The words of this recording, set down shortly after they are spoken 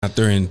out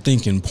there in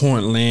Thinking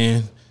Point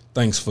Land.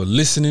 Thanks for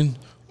listening,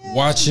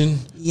 watching,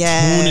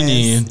 tuning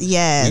in.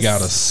 Yes. We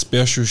got a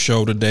special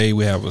show today.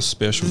 We have a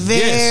special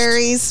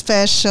Very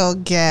special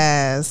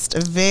guest.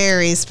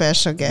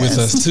 With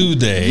us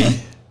today,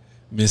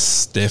 Miss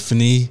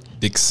Stephanie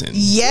Dixon.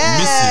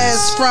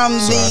 Yes, from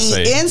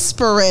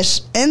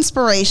the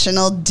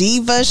Inspirational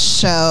Diva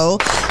Show.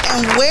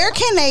 And where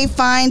can they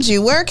find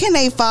you? Where can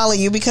they follow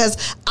you?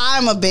 Because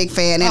I'm a big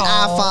fan and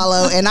I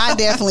follow and I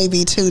definitely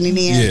be tuning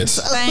in. Yes.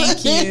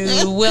 Thank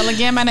you. Well,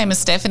 again, my name is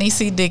Stephanie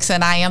C.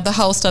 Dixon. I am the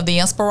host of the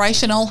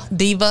Inspirational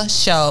Diva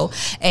Show.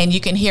 And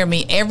you can hear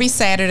me every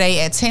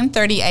Saturday at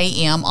 10:30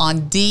 a.m.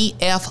 on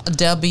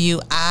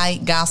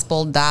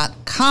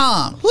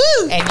dfwigospel.com.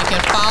 Woo! And you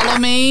can follow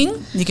me.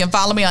 You can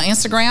follow me on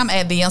Instagram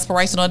at The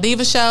Inspirational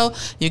Diva Show.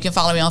 You can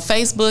follow me on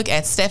Facebook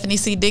at Stephanie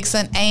C.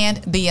 Dixon and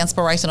The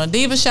Inspirational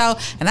Diva Show.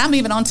 And I'm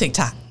even on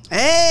TikTok.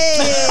 Hey!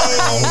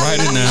 All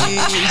righty now.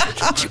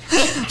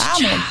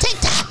 I'm on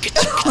TikTok.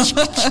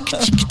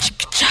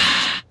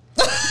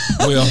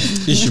 Well,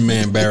 it's your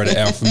man Barry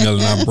TheAlphamale,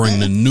 and I bring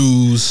the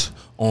news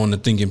on the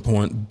Thinking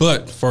Point.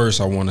 But first,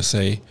 I want to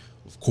say,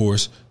 of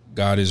course,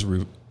 God is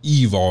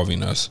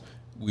evolving us.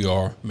 We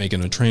are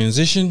making a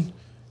transition,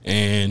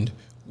 and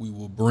we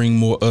will bring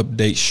more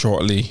updates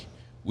shortly.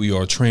 We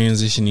are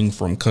transitioning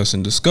from Cuss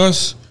and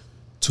Discuss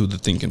to the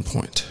Thinking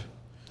Point.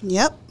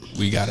 Yep.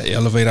 We got to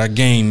elevate our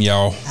game,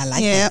 y'all. I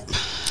like that.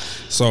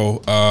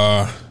 So,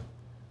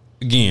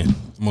 again,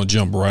 I'm going to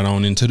jump right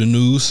on into the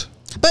news.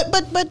 But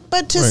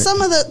to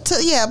some of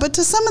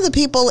the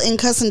people in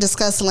Cuss and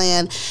Discuss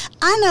land,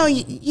 I know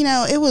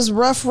it was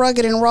rough,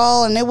 rugged, and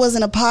raw, and it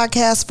wasn't a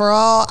podcast for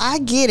all. I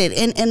get it,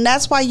 and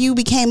that's why you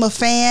became a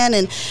fan,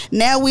 and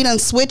now we done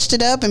switched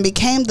it up and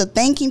became the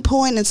Thinking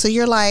Point, and so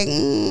you're like,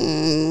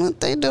 what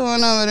they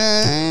doing over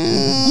there?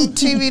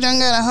 TV done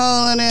got a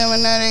hold of them,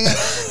 and now they got.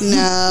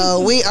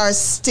 No, we are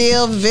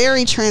still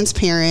very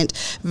transparent,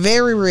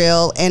 very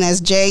real, and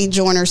as Jay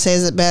Joiner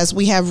says it best,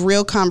 we have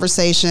real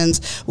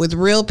conversations with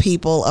real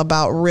people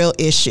about real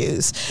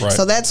issues. Right.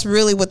 So that's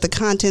really what the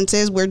content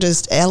is. We're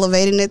just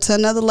elevating it to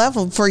another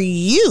level for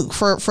you,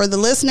 for the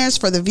listeners,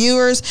 for the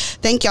viewers.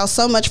 Thank y'all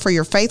so much for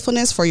your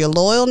faithfulness, for your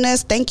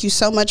loyalness. Thank you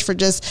so much for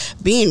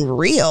just being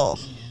real.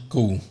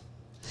 Cool.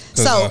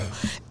 So,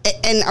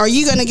 and are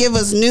you going to give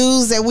us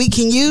news that we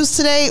can use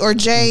today, or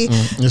Jay?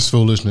 It's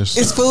foolishness.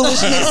 It's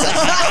foolishness.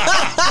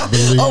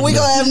 Or we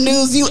going to have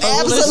news you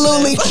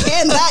absolutely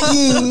cannot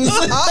use.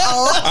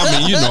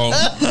 I mean,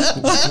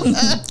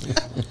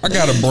 I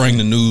got to bring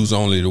the news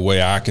only the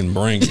way I can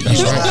bring it.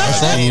 That's right.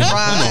 That's right. You know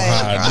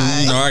how I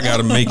do. I got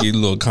to make it a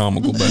little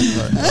comical, but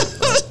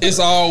it's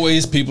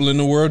always people in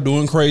the world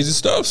doing crazy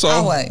stuff. So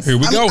here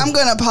we go. I'm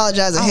going to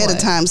apologize ahead of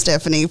time,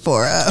 Stephanie,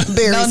 for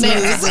Barry's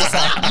news.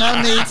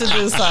 No need to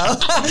do so.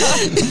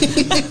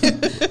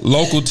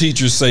 Local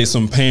teachers say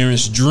some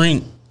parents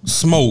drink,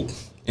 smoke,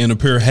 and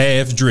appear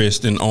half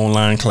dressed in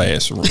online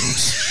classrooms.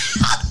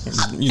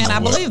 I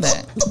believe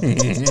that.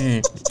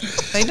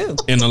 They do.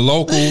 In a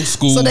local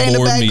school so they in the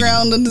board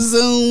background meeting,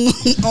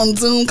 on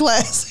Zoom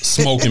class,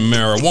 smoking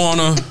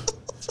marijuana,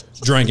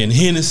 drinking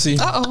Hennessy.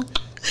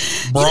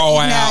 Brawl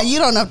out. Now you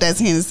don't know if that's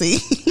Hennessy.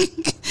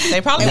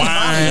 They probably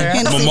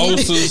wine,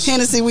 mimosas.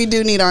 Hennessy, we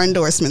do need our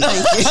endorsement.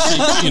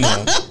 Thank you.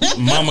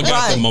 Mama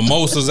got the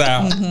mimosas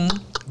out.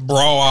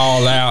 Brawl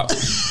all out.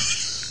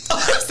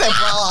 Brawl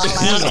all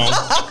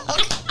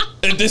out.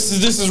 And this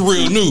is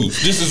real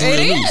news. This is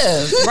real news. It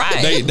is,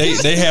 right.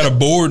 They had a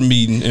board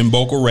meeting in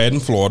Boca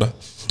Raton, Florida.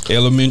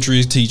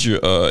 Elementary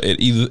teacher at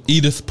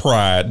Edith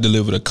Pride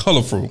delivered a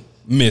colorful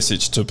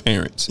message to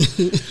parents.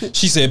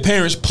 She said,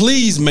 "Parents,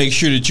 please make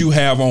sure that you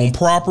have on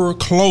proper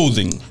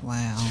clothing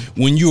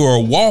when you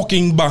are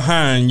walking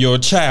behind your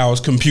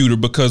child's computer,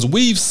 because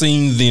we've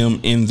seen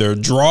them in their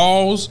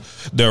drawers,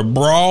 their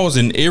bras,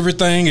 and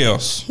everything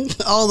else."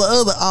 All the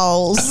other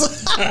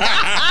alls.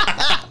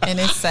 And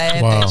it's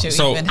sad that you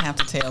even have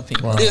to tell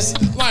people. Wow. It's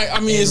like,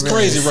 it's really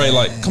crazy, right?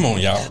 Like, come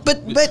on, y'all.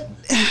 But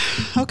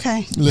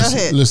okay. Listen, go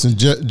ahead. Listen.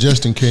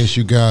 Just in case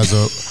you guys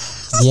are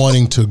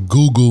wanting to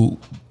Google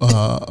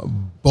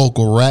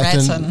Boca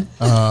Raton,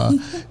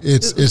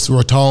 it's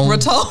Raton.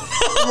 Raton.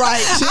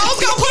 Right. I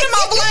was gonna put him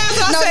on blast.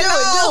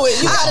 Do it.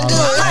 You gotta do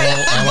it.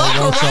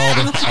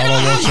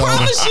 I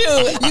promise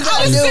you. You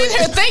gotta do it.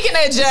 Here thinking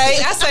that,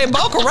 Jay. I say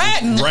Boca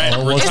Raton.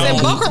 Is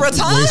it Boca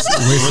Raton?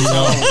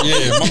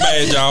 Yeah, my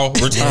bad, y'all.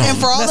 Raton. And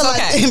for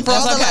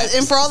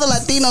all the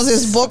Latinos,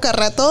 it's Boca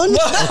Raton.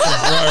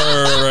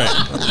 Right.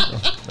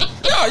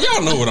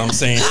 Y'all know what I'm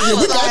saying.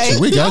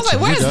 We got you.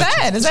 Where's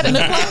that? Is that a new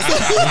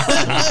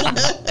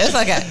place? It's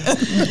okay.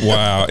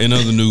 Wow. In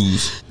other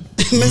news,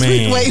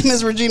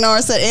 Miss Regina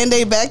Hart said, and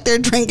they back there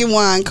drinking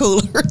wine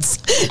coolers.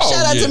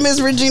 Shout out to Miss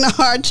Regina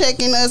Hart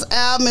checking us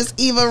out, Miss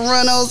Eva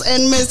Reynolds,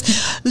 and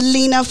Miss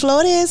Lena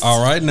Flores.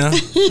 All right now.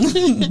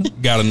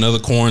 Got another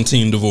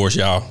quarantine divorce,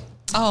 y'all.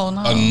 Oh,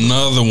 no.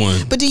 Another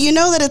one. But do you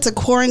know that it's a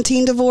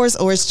quarantine divorce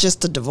or it's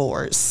just a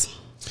divorce?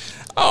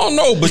 I don't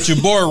know, but your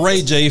boy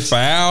Ray J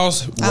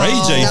files. Ray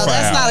J files. No,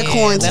 that's not a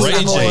quarantine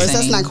divorce.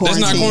 That's not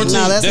quarantine. That's not quarantine.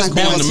 No, that's not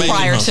going quarantine. to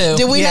Prior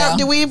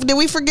to. Did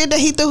we forget that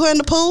he threw her in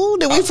the pool?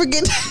 Did we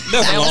forget?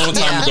 That's a long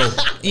time ago.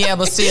 Yeah,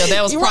 but still,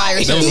 that was prior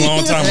to. That was a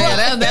long time ago.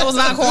 Yeah, that was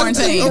not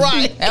quarantine.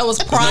 Right. That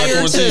was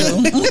prior to.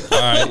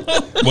 All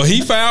right. Well,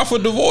 he filed for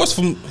divorce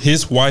from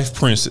his wife,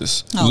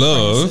 Princess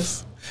Love,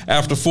 Princess.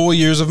 after 4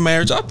 years of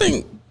marriage. I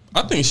think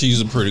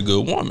she's a pretty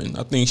good woman.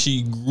 I think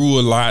she grew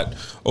a lot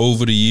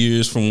over the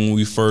years from when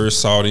we first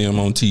saw them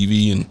on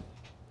TV, and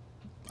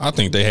I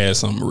think they had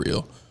something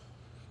real.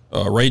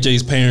 Ray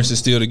J's parents are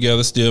still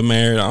together, still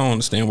married. I don't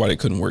understand why they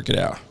couldn't work it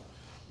out.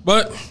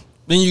 But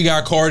then you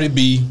got Cardi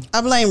B.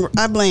 I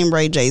blame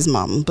Ray J's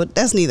mom, but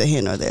that's neither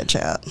here nor there,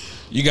 child.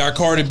 You got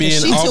Cardi B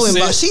and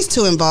She's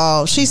too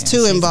involved. She's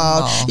too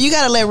involved. You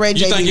got to let Ray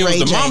J be Ray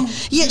J.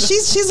 Yeah,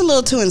 she's a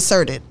little too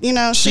inserted. You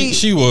know,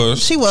 she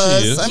was. She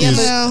is.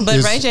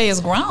 But Ray J is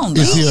grown.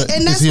 Though.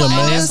 And that's why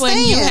I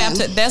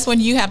understand. That's when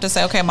you have to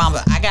say, okay,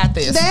 mama, I got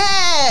this.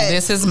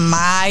 This is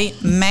my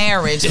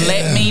marriage.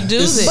 Let me do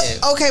this.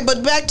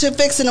 But back to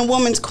fixing a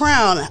woman's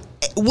crown.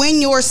 When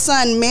your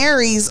son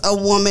marries a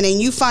woman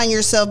and you find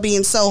yourself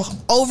being so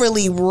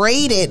overly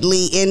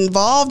ratedly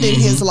involved in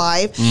his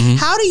life,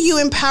 how do you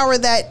empower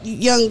that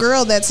young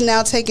girl that's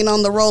now taking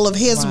on the role of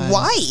his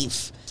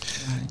wife?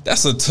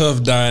 That's a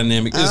tough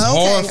dynamic. It's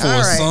hard for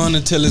a son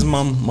to tell his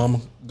mama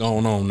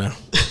going on now.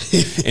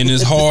 And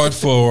it's hard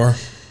for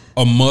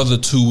a mother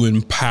to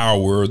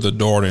empower the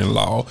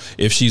daughter-in-law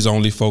if she's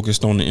only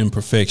focused on the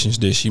imperfections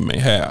that she may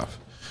have.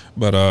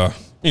 But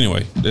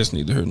anyway, that's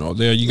neither here nor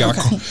there. You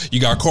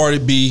got Cardi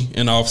B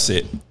and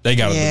Offset. They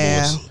got a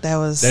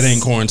divorce. That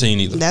ain't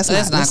quarantine either. That's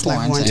not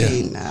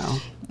quarantine. No.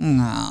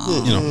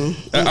 You know,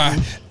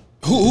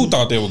 who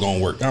thought they were gonna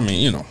work? I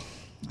mean, you know.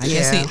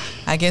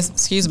 I guess,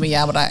 excuse me,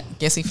 y'all, but I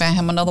guess he found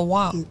him another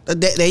wop.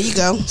 There you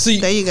go.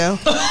 There you go.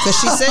 Because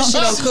she said she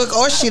don't cook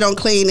or she don't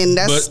clean, and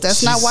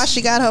that's not why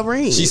she got her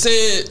ring. She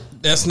said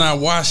that's not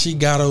why she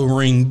got her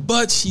ring,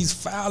 but she's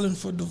filing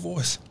for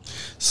divorce.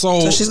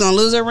 So she's gonna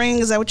lose her ring?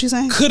 Is that what you're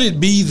saying? Could it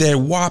be that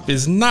WAP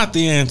is not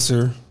the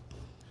answer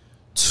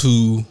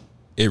to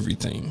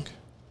everything?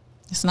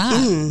 It's not.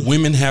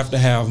 Women have to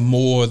have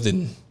more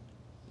than.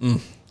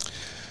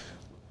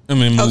 I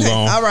mean, move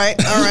on. All right.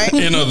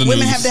 In other women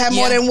news. have to have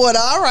more than what?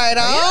 All right.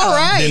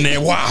 Than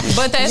that WAP.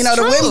 But that's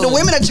true. true. The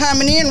women are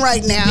chiming in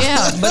right now.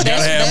 Yeah, but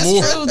that's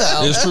more. True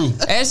though. It's true.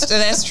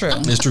 That's true.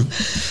 It's true.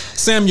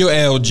 Samuel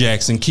L.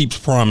 Jackson keeps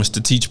promise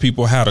to teach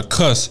people how to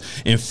cuss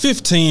in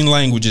 15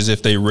 languages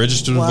if they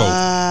register to vote.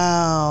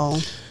 Wow.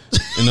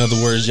 In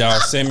other words, y'all,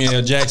 Samuel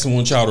L. Jackson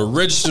wants y'all to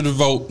register to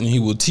vote, and he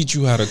will teach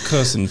you how to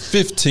cuss in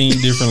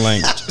 15 different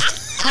languages.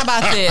 How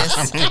about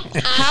this?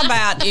 How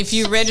about if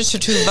you register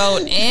to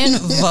vote and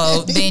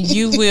vote, then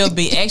you will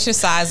be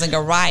exercising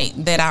a right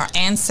that our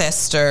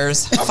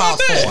ancestors fought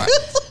for.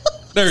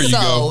 There you go.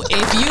 So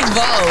if you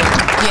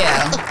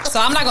vote, So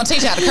I'm not going to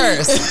teach you how to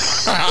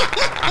curse,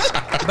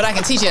 but I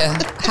can teach you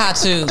how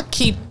to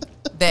keep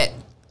that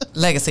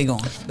legacy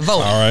going.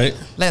 Vote. All right.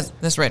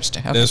 Let's register.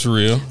 Okay. That's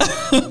real.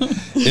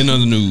 In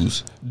other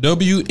news,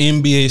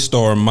 WNBA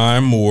star Maya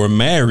Moore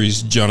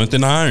marries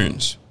Jonathan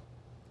Irons.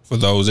 For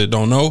those that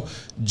don't know,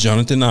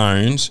 Jonathan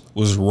Irons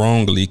was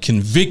wrongly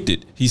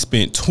convicted. He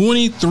spent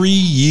 23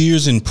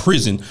 years in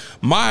prison.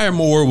 Maya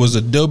Moore was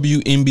a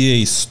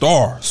WNBA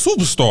star,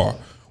 superstar,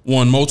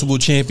 won multiple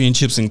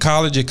championships in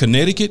college at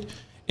Connecticut,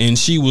 and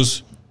she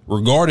was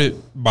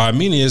regarded by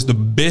many as the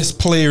best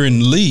player in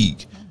the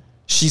league.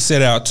 She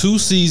set out 2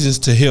 seasons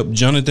to help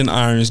Jonathan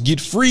Irons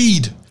get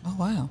freed. Oh,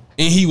 wow.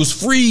 And he was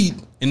freed,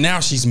 and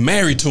now she's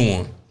married to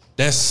him.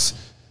 That's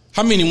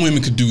how many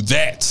women could do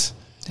that?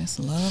 That's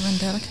love and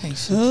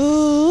dedication.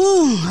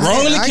 Ooh,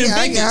 wrongly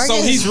convicted. So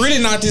he's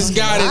really not this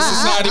guy that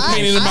society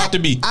painted him out to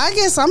be. I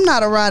guess I'm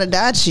not a ride or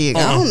die chick.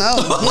 I don't know.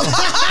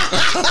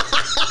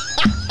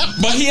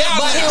 But he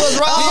was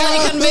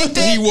wrongfully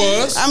convicted. He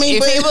was. I mean,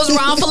 if he was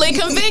wrongfully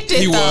convicted,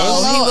 he was.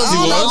 I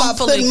don't know about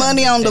putting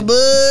money on the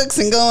books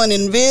and going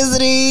and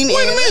visiting.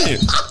 Wait a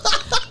minute.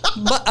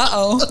 But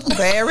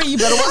Barry, you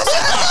better watch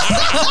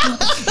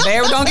out.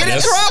 Barry, don't get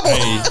in trouble.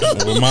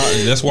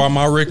 Hey, that's why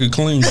my record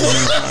clean.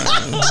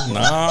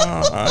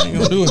 Nah, I ain't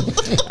gonna do it.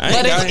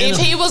 But if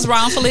he was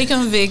wrongfully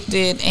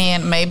convicted,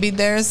 and maybe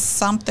there's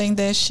something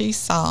that she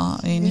saw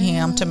in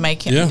him to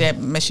make him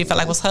that she felt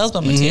like was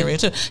husband material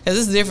too, because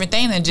it's a different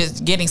thing than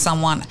just getting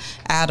someone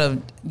out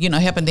of,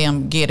 helping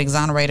them get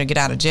exonerated or get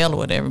out of jail or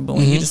whatever. But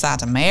when you decide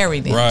to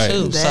marry them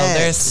too, so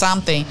there's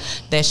something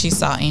that she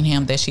saw in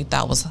him that she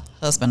thought was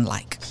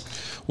husband-like.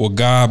 Well,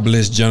 God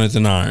bless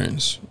Jonathan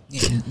Irons.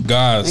 Yeah.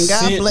 God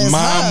sent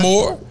Maya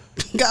Moore.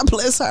 God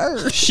bless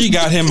her. She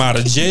got him out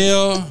of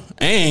jail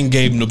and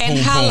gave him the boom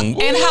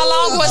boom. And how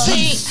long was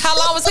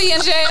he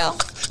in jail?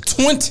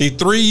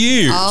 23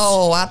 years.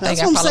 Oh, I think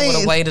I probably would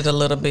have waited a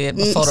little bit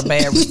before the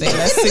bad was there.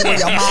 Let's see what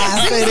your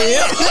mindset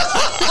is.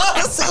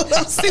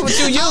 Let's see what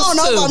you used to. I don't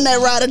know if I'm that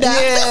ride or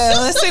die. Yeah,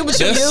 let's see what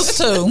you used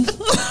to.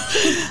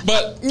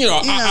 But, 30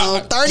 what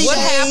days,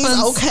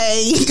 happens?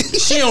 okay.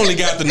 She only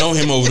got to know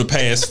him over the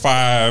past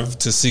 5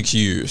 to 6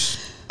 years.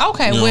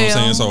 Okay, you know what I'm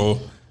saying? So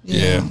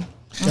yeah.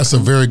 That's a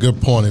very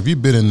good point. If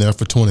you've been in there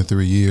for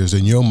 23 years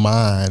and your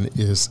mind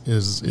is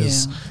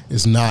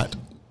not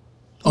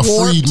a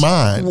freed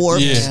mind.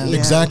 Warped. Yeah.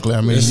 Exactly. I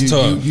mean,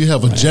 you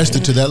have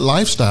adjusted to that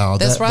lifestyle,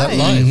 That's that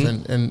life,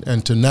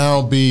 and to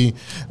now be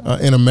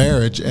in a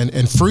marriage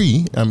and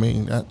free. I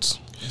mean, it's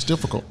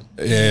difficult.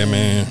 Yeah,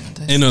 man.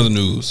 In other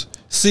news,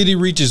 city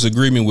reaches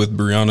agreement with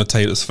Breonna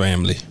Taylor's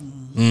family.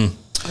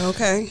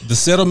 Okay. The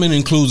settlement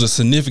includes a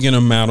significant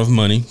amount of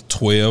money,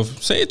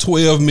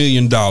 $12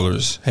 million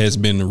has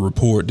been the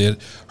report that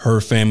her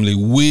family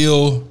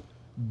will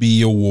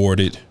be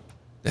awarded.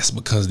 That's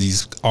because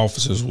these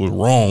officers were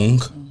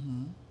wrong.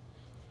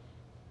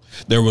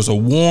 There was a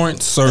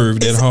warrant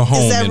served at her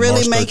home. Is that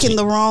really March making 13th.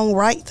 the wrong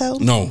right, though?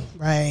 No.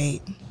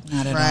 Right.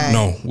 Not at Right.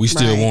 all. No, we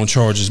still want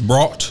charges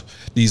brought.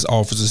 These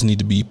officers need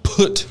to be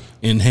put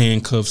in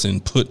handcuffs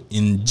and put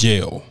in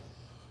jail.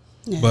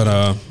 Yeah.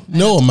 But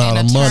No amount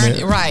of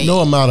money, no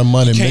amount of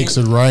money makes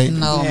it right.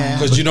 No, Yeah.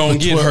 because you don't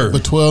get hurt.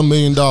 But $12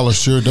 million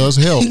sure does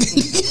help.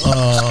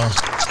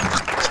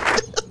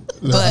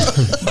 But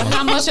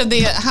how much of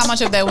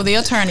that will the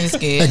attorneys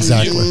get?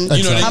 Exactly.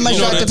 You know, How much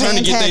you have to pay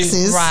in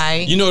taxes?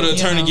 Right. You know the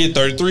attorney get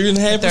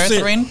 33.5%.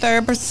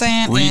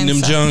 33.3%. Reading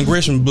them John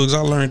Gresham books, I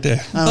learned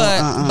that.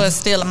 But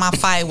still, my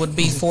fight would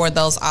be for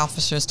those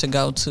officers to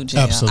go to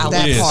jail. Absolutely.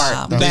 I would That part.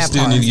 stop. They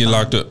still need to get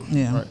locked up.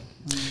 Yeah. Right.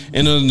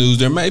 In other news,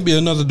 there may be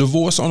another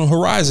divorce on the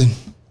horizon.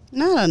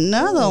 Not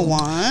another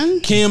one.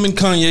 Kim and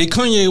Kanye.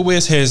 Kanye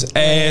West has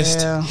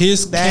asked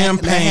his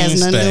campaign that has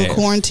nothing to do staff. with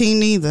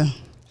quarantine either.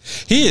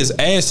 He has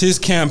asked his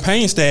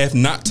campaign staff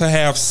not to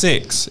have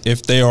sex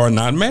if they are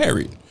not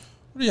married.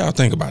 What do y'all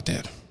think about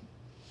that?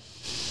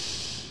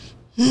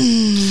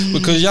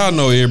 Because y'all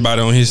know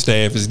everybody on his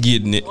staff is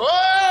getting it. Why?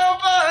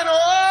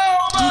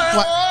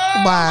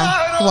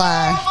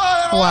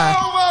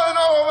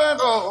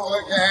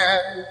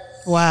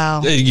 Wow.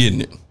 They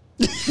getting it.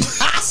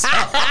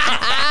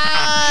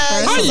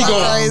 How you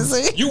going?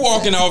 Crazy. You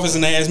walk in the office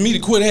and ask me to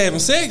quit having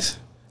sex?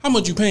 How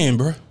much you paying,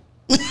 bro?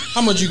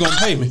 How much you gonna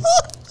pay me?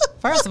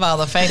 First of all,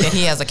 the fact that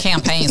he has a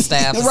campaign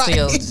staff is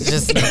still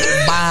just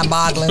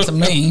mind-boggling to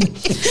me.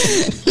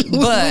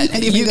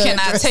 But you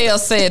cannot tell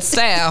said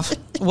staff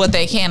what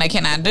they can or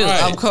cannot do.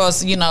 Right. Of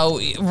course,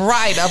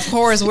 of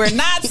course, we're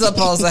not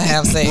supposed to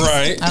have sex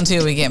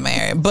until we get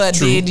married. But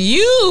did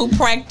you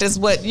practice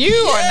what you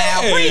are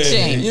now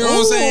preaching? You know what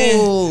I'm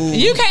saying?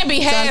 You can't be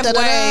halfway,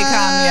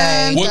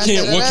 Kanye. What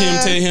Kim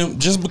tell him?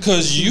 Just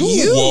because you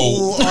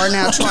woke. are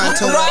now trying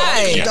to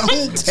Right.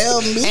 Don't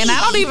tell me. And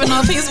I don't even know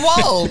if he's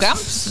woke.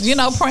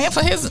 I'm praying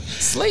for his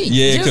sleep.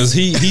 Yeah, because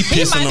he he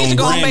pissing might need on to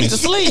go back to Grammys.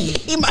 sleep.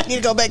 He might need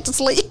to go back to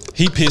sleep.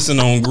 He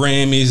pissing on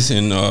Grammys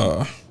and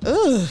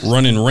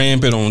running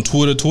rampant on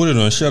Twitter. Twitter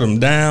done shut him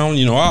down.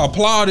 I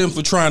applaud him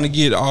for trying to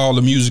get all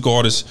the music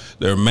artists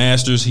their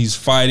masters. He's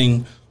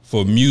fighting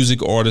for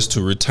music artists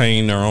to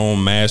retain their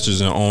own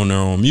masters and own their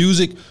own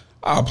music.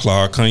 I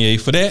applaud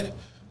Kanye for that.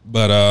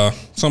 But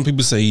some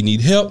people say he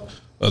need help.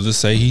 Others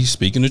say he's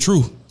speaking the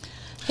truth.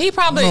 He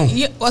probably,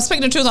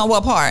 speaking the truth on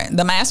what part?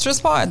 The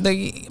masters part?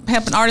 The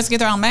helping artists get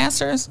their own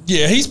masters?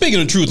 Yeah, he's speaking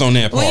the truth on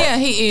that part. Well, yeah,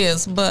 he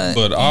is,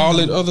 but all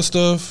that other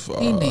stuff,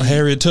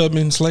 Harriet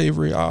Tubman,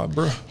 slavery,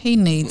 bro. He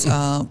needs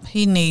some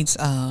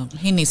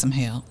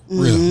help.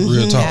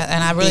 Real talk. Yeah,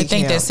 and I really Big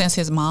think help. that since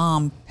his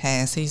mom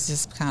passed, he's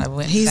just kind of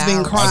went He's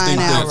been crying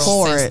out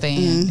for it.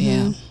 Then.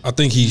 Yeah. I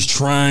think he's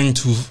trying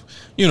to,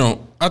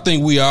 I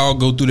think we all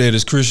go through that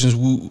as Christians.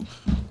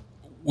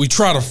 We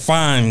try to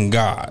find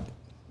God.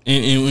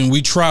 And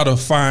we try to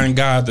find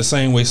God the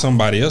same way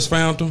somebody else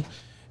found him.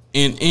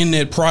 And in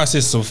that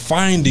process of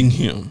finding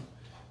him,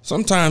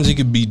 sometimes it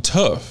could be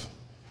tough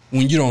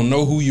when you don't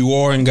know who you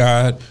are in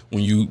God,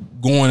 when you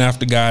going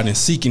after God and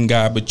seeking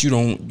God, but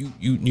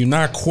you're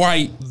not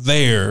quite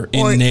there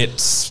in that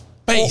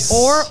space.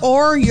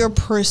 Or your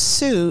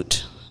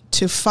pursuit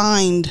to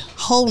find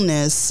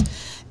wholeness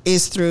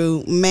is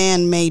through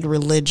man-made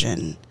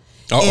religion.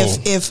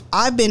 If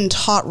I've been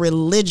taught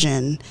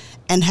religion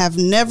and have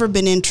never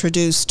been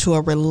introduced to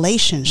a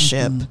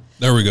relationship,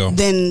 there we go.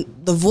 then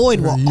the void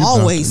will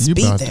always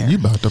be there. You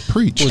about to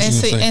preach. And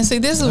see,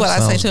 this is what I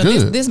say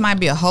too. This might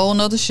be a whole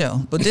nother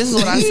show, but this is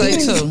what I say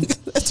too.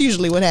 That's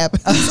usually what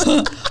happens.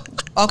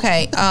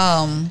 Okay,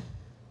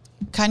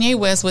 Kanye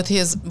West with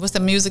the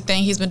music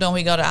thing he's been doing.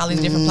 We go to all these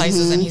different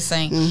places and he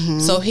sing.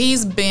 So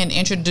he's been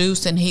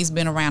introduced and he's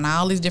been around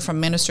all these different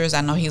ministers.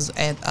 I know he's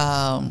at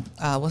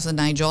what's his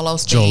name, Joel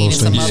Osteen and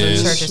some other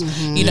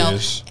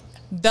churches.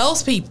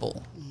 Those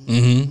people.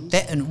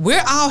 That, and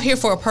we're all here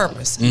for a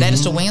purpose. That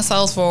is to win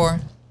souls for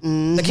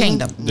the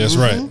kingdom. That's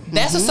right.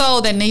 That's a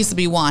soul that needs to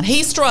be won.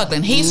 He's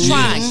struggling. He's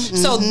trying.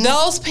 So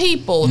those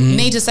people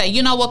need to say,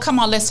 you know what, come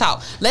on, let's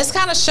talk. Let's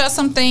kind of shut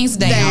some things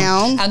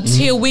down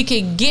until we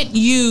can get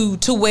you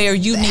to where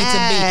you need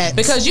to be.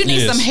 Because you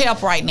need some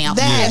help right now.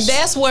 And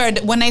that's where,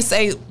 when they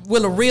say,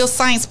 will a real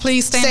saints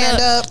please stand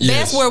up?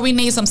 That's where we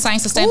need some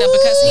saints to stand up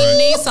because he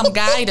needs some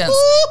guidance.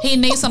 He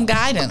needs some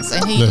guidance.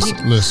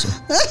 And listen.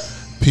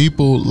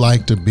 People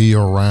like to be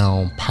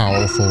around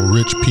powerful,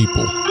 rich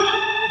people.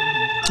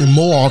 And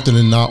more often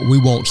than not, we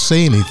won't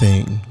say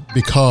anything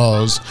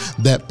because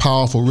that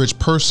powerful, rich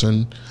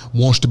person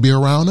wants to be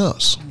around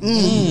us.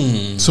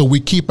 So we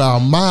keep our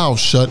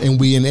mouths shut and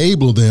we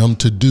enable them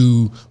to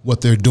do what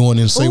they're doing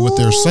and say what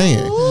they're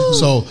saying.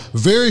 So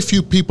very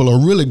few people are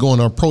really going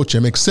to approach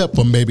him except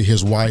for maybe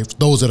his wife,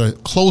 those that are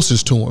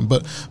closest to him.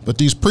 But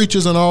these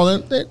preachers and all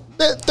that,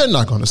 they're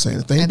not going to say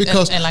anything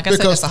because like I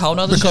said, that's a whole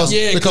nother show.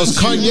 Because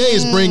Kanye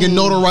is bringing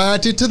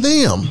notoriety to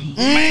them.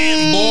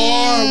 Man,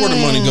 boy, where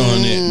the money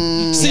going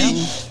at?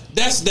 See,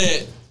 that's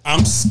that.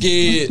 I'm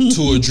scared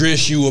to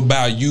address you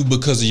about you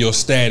because of your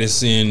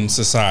status in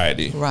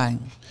society. Right.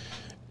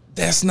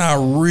 That's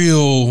not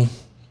real.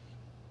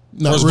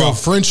 Not real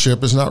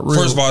friendship. It's not real.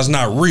 First of all, it's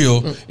not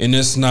real, and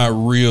it's not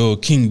real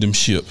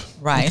kingdomship.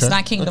 Right. Okay. It's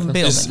not kingdom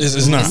building.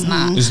 It's not.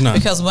 It's not.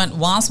 Because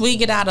once we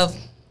get out of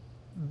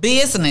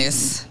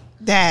business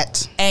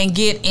and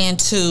get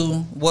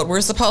into what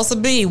we're supposed to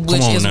be,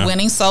 which is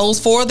winning souls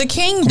for the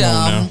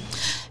kingdom.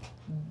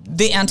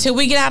 Until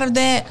we get out of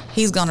that,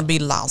 he's gonna be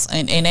lost,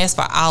 and that's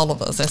for all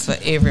of us. That's for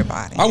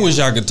everybody. I wish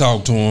I could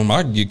talk to him.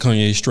 I could get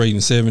Kanye straight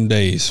in 7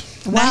 days.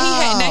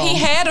 Wow. Now he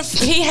had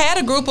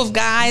a group of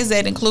guys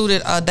that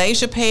included Dave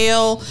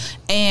Chappelle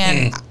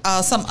and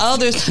some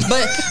others,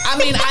 but I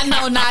mean I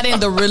know not in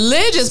the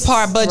religious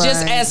part, but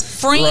just as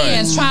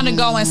friends trying to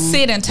go and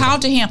sit and talk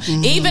to him.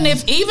 Even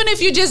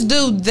if you just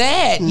do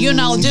that, you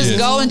know, just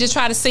go and just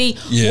try to see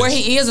where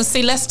he is and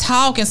see. Let's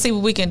talk and see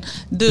what we can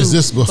do. Is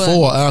this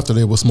before or after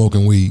they were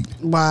smoking weed?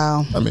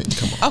 Wow. I mean,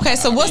 come on. Okay,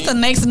 so what's the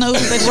next news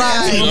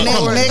that you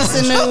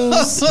next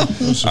news?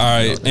 All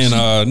right,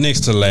 and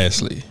next to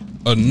lastly,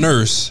 a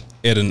nurse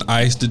at an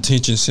ICE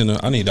detention center.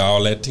 I need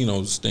all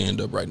Latinos to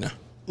stand up right now.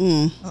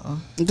 Good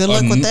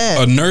luck with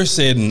that. A nurse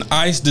at an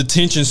ICE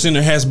detention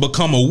center has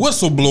become a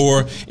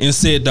whistleblower and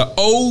said the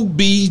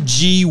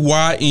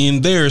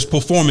OBGYN there is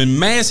performing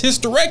mass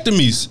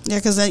hysterectomies. Yeah,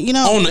 because you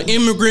know, on the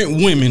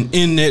immigrant women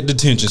in that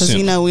detention center. Because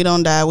you know we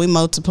don't die, we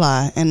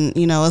multiply, and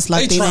you know it's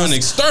like they trying to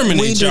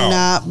exterminate we do y'all.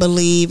 not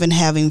believe in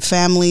having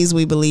families.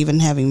 We believe in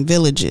having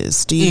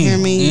villages. Do you hear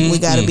me? We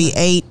got to be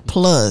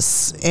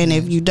 8+, and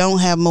if you don't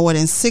have more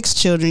than 6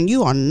 children,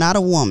 you are not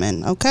a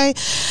woman. Okay,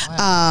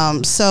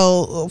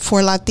 so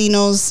for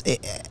Latinos,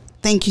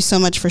 thank you so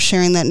much for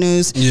sharing that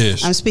news.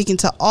 Yes. I'm speaking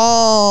to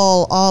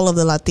all of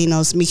the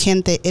Latinos. Mi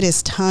gente, it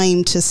is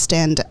time to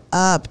stand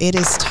up. It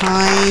is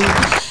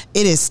time.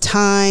 It is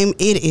time.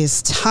 It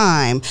is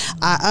time.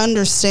 I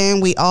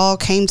understand we all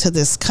came to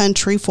this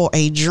country for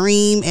a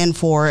dream and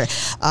for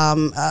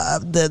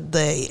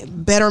the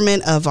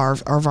betterment of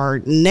our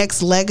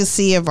next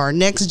legacy, of our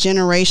next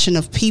generation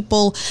of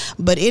people.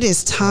 But it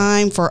is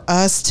time for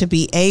us to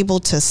be able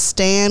to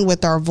stand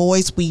with our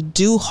voice. We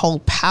do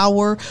hold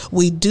power.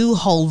 We do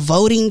hold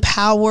voting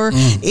power.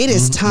 It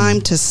is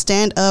time to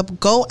stand up,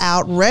 go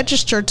out,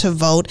 register to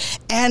vote,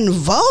 and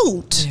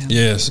vote.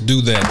 Yes, do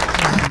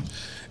that.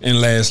 And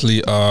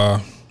lastly,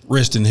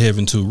 rest in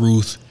heaven to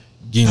Ruth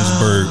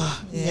Ginsburg.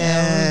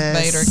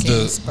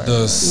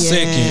 The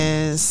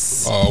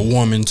second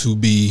woman to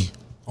be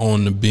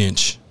on the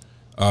bench.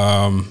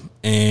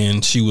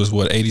 And she was,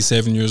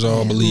 87 years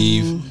old, I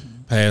believe,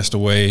 passed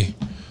away.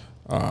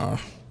 And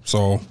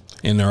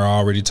they're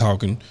already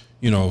talking,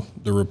 you know,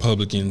 the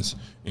Republicans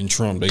and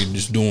Trump, they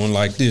just doing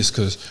like this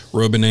because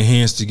rubbing their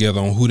hands together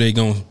on who they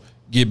going to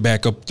get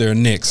back up there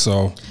next.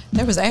 So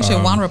there was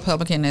actually one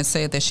Republican that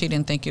said that she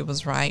didn't think it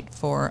was right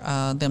for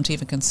them to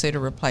even consider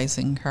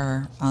replacing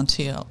her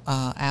until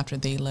after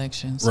the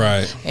election. So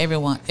right.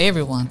 Everyone. They're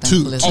trying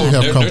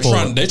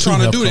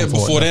to do that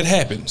before that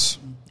happens.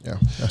 Yeah,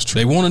 that's true.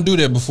 They want to do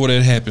that before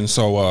that happens.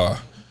 So,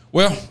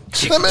 let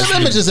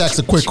me just ask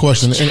a quick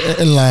question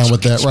in line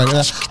with that. Right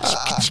now,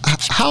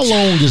 how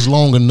long is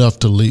long enough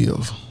to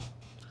live?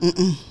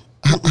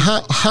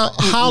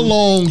 How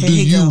long do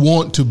you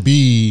want to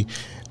be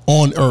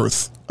on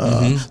Earth?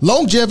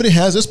 Longevity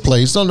has its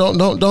place.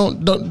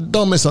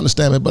 Don't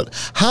misunderstand me. But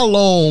how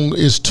long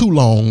is too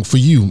long for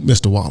you,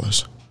 Mr.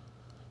 Wallace?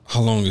 How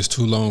long is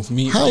too long for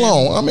me? How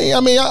long? I mean,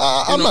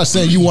 I'm not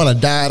saying you want to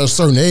die at a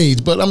certain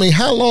age, but I mean,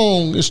 how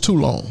long is too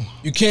long?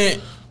 You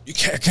can't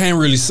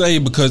really say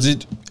because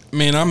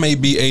I may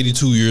be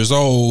 82 years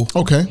old.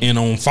 Okay. And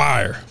on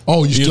fire.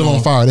 Oh, you're still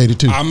on fire at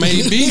 82? I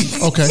may be.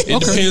 Okay. It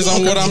depends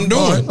on what I'm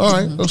doing. All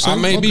right. I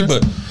may be,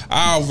 but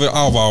I've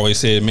always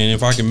said, man,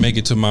 if I can make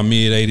it to my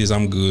mid 80s,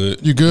 I'm good.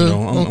 You good? You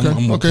know,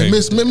 I'm okay.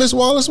 Miss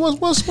Wallace,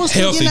 what's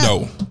healthy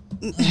though?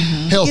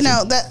 Healthy. You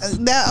know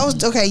that I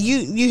was okay.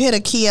 You hit a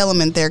key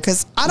element there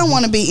because I don't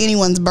want to be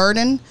anyone's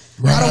burden.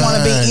 Right, I don't want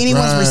to be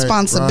anyone's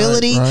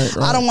responsibility. Right.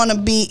 I don't want to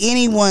be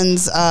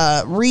anyone's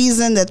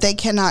reason that they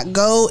cannot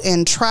go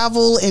and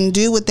travel and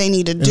do what they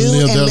need to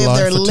do and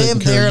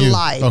live their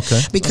life. Okay.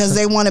 Because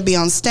they want to be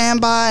on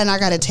standby and I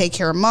got to take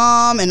care of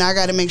mom and I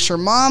got to make sure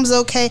mom's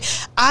okay.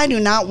 I do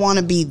not want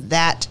to be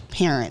that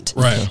parent.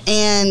 Right.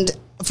 And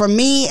for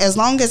me, as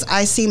long as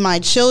I see my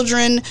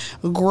children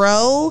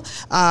grow,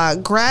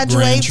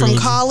 graduate from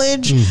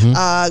college,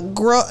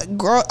 grow.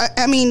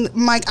 I mean,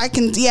 I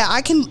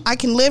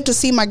can live to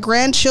see my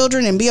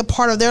grandchildren and be a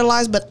part of their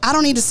lives, but I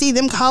don't need to see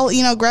them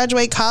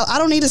graduate college. I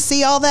don't need to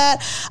see all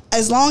that.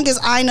 As long as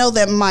I know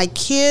that my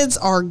kids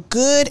are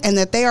good and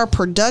that they are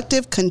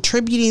productive,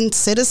 contributing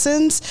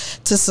citizens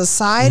to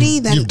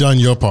society, then you've done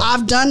your part.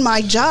 I've done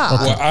my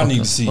job. Well, I need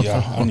to see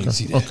y'all. I need to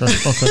see that. Okay.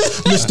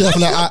 Miss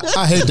Stephanie,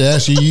 I hate to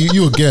ask you.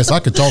 You a guest. I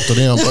could talk to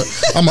them, but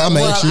I'm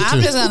ask you too.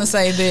 I'm just going to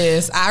say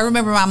this. I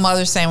remember my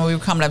mother saying when we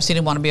were coming up, she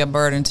didn't want to be a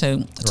burden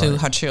to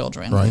her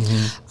children. Right.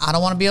 I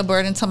don't want to be a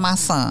burden to my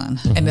son.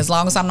 And as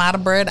long as I'm not a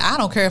burden, I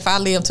don't care if I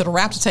live till the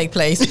rapture take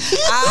place.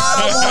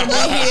 I want to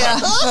be here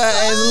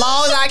as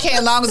long as I can,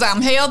 as long as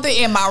I'm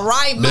healthy in my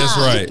right mind. That's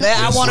right.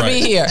 I want to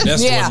be here.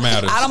 That's what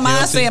matters. I don't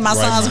mind seeing my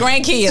son's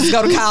grandkids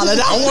go to college.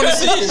 I want to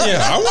see it.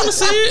 Yeah, I want to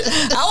see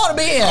it. I want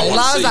to be here as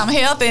long as I'm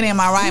healthy and in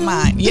my right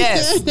mind.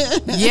 Yes.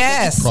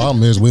 Yes.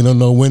 Problem is, we don't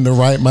know when the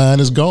right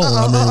mind is gone.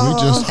 I mean, we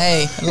just.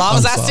 Hey, as long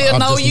as I still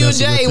know you,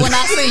 Jay, when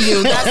I see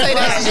you, I say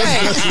that's Jay.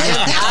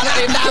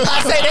 If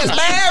I say that's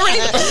Mary,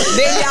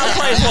 then y'all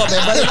pray for me.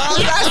 But as long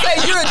as I say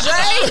you're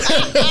Jay,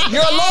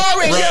 you're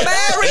Lorrie, you're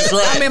Mary,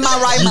 I'm in my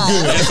right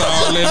mind. That's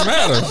all that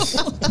matters.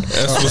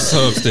 That's what's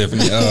up,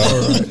 Stephanie.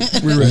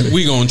 We ready.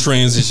 We gonna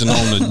transition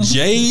on to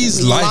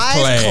Jay's life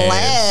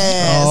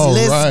class. All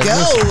Let's right.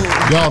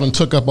 go. Y'all done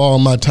took up all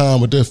my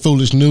time with that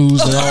foolish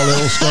news and all that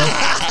old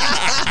stuff.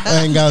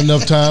 I ain't got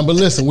enough time. But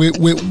listen,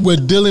 we're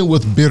dealing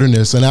with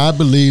bitterness. And I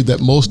believe that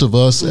most of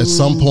us at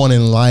some point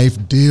in life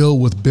deal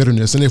with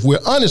bitterness. And if we're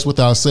honest with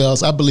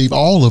ourselves, I believe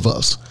all of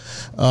us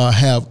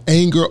have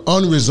anger,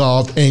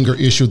 unresolved anger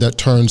issue that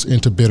turns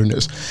into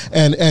bitterness.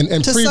 And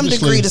to some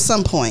degree, to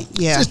some point,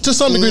 yeah. To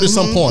some degree, to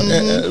some point.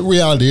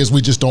 Reality is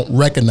we just don't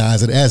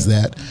recognize it as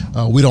that.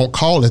 We don't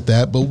call it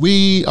that. But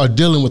we are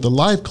dealing with the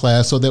life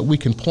class so that we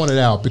can point it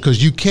out,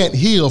 because you can't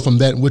heal from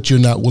that which you're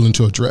not willing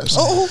to address.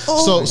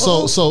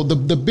 So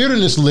the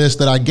bitterness list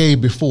that I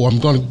gave before, I'm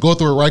going to go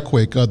through it right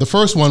quick. The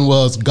first one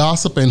was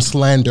gossip and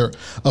slander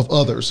of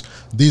others.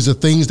 These are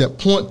things that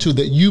point to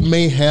that you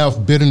may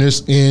have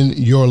bitterness in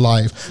your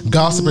life.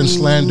 Gossip and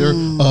slander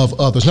of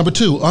others. Number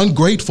two,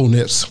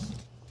 ungratefulness.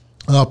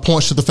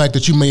 Points to the fact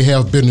that you may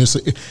have bitterness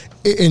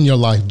in your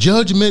life.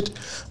 Judgment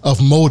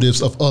of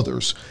motives of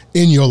others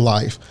in your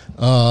life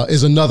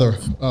is another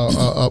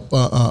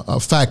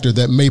factor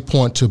that may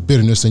point to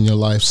bitterness in your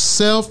life.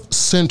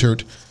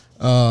 Self-centered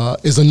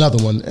is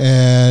another one,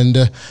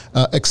 and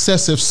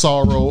excessive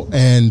sorrow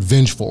and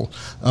vengeful.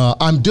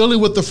 I'm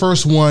dealing with the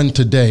first one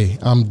today.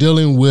 I'm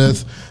dealing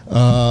with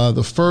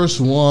the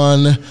first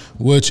one,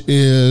 which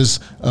is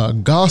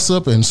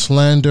gossip and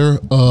slander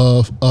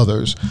of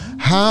others.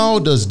 How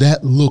does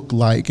that look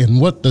like,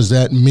 and what does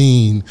that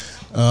mean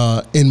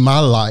in my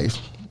life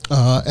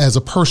as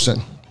a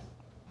person?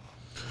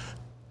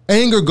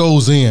 Anger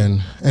goes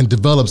in and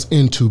develops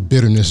into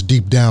bitterness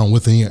deep down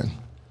within.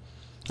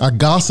 I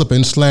gossip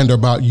and slander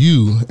about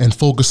you and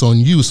focus on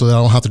you so that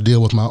I don't have to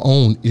deal with my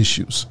own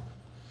issues.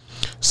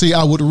 See,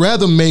 I would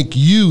rather make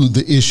you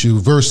the issue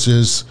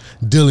versus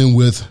dealing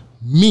with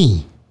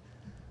me.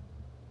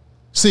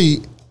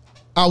 See,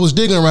 I was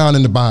digging around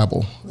in the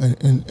Bible,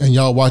 and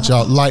y'all watch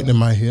out, lighting in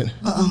my head.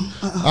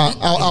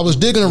 I was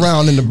digging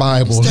around in the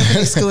Bible.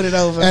 Scooted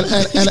over. and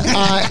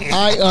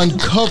I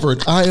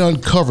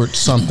uncovered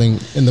something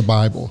in the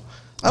Bible.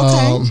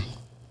 Okay.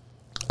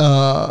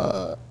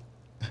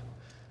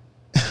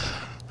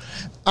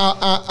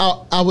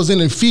 I was in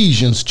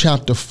Ephesians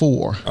chapter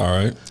 4. All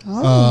right.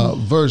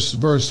 Verse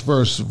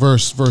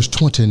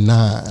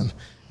 29.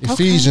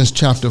 Ephesians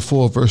chapter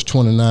 4, verse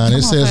 29.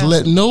 It says,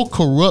 "Let no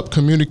corrupt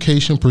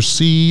communication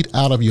proceed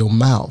out of your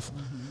mouth,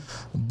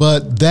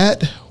 but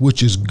that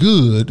which is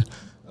good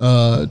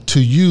to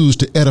use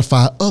to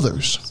edify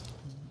others.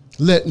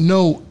 Let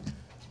no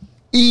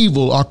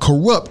evil or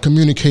corrupt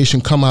communication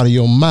come out of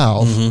your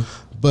mouth,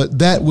 but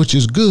that which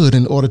is good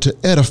in order to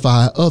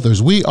edify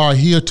others." We are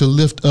here to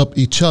lift up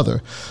each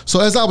other. So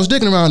as I was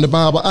digging around in the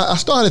Bible, I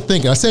started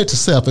thinking. I said to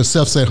Seth, and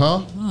Seth said,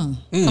 huh?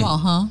 Come on,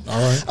 huh?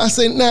 All right. I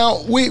say,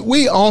 now,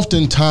 we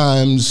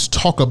oftentimes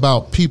talk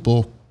about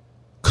people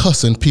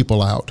cussing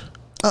people out.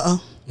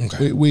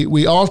 Okay.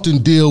 We often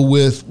deal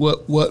with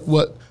what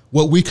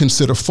we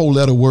consider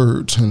 4-letter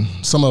words, and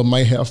some of them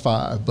might have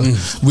 5. But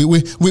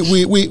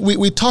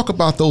we talk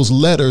about those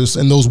letters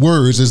and those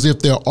words as if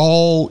they're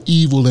all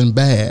evil and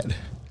bad.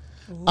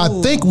 Ooh. I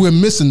think we're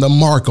missing the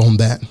mark on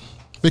that,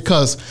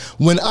 because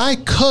when I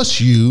cuss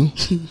you,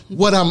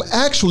 what I'm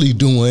actually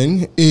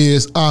doing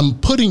is I'm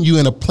putting you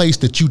in a place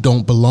that you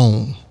don't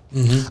belong.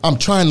 I'm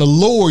trying to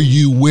lower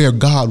you where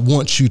God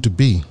wants you to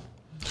be.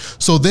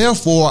 So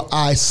therefore,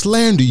 I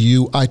slander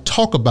you, I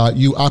talk about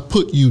you, I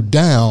put you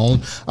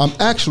down, I'm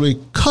actually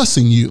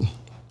cussing you.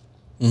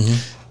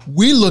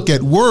 we look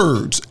at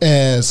words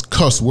as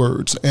cuss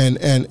words and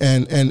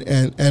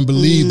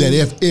believe that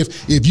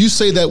if you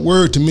say that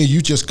word to me,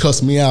 you just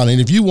cuss me out. And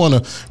if you want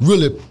to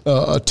really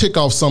tick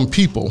off some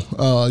people,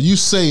 you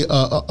say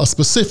a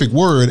specific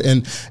word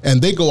and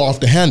they go off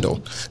the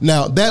handle.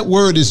 Now, that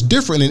word is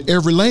different in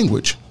every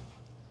language.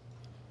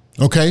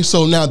 Okay,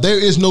 so now there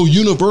is no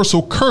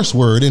universal curse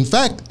word. In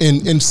fact,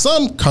 in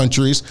some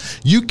countries,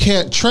 you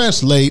can't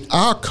translate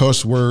our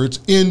curse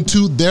words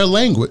into their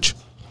language.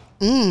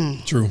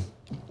 True.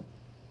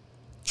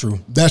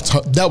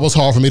 That was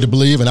hard for me to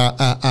believe, and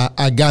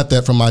I got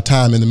that from my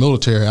time in the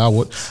military. I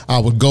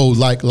would go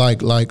like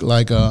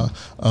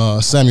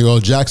Samuel L.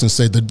 Jackson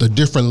said, the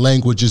different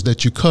languages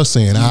that you cuss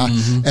in.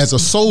 As a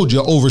soldier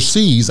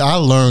overseas, I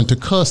learned to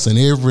cuss in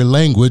every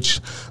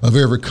language of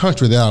every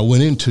country that I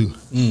went into.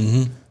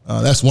 Mm-hmm.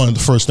 That's one of the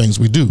first things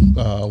we do.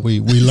 We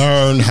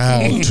learn how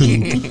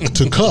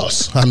to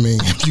cuss. I mean,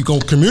 if you're gonna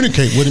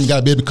communicate with them, you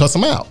gotta be able to cuss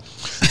them out.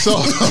 So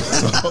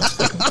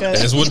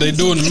that's what they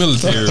do in the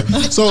military.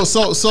 So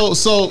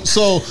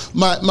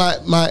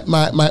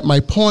my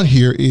point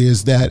here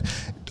is that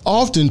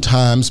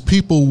oftentimes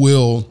people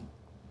will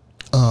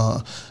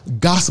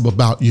gossip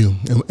about you,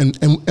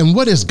 and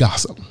what is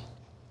gossip?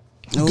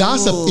 Ooh.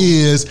 Gossip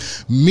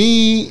is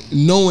me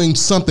knowing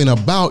something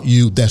about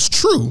you that's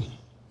true.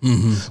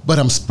 Mm-hmm. But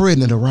I'm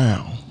spreading it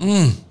around.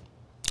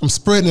 I'm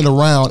spreading it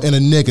around in a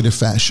negative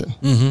fashion.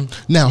 Mm-hmm.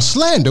 Now,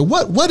 slander,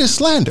 what is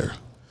slander?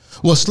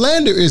 Well,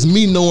 slander is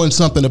me knowing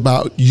something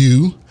about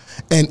you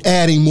and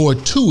adding more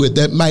to it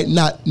that might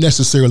not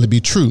necessarily be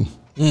true.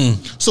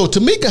 So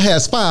Tamika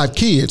has 5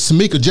 kids.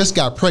 Tamika just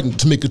got pregnant.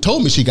 Tamika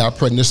told me she got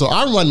pregnant. So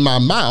I run my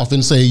mouth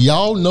and say,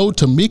 y'all know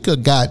Tamika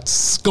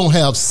gonna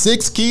have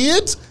 6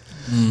 kids?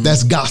 Mm-hmm.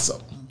 That's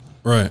gossip.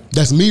 Right.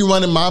 That's me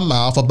running my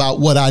mouth about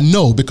what I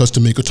know because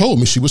Tamika told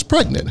me she was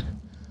pregnant.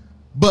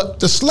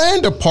 But the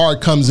slander part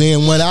comes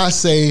in when I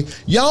say,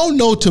 y'all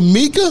know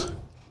Tamika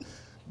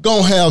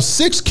gonna have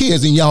 6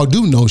 kids, and y'all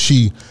do know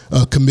she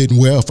committing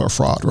welfare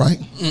fraud, right?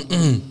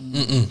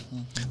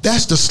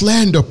 That's the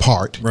slander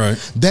part. Right.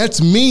 That's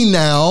me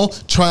now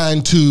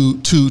trying to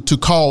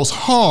cause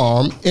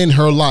harm in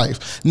her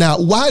life. Now,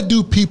 why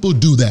do people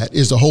do that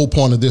is the whole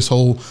point of this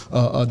whole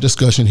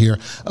discussion here.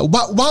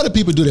 Why do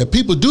people do that?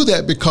 People do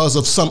that because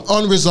of some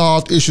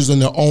unresolved issues in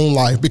their own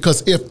life.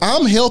 Because if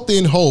I'm healthy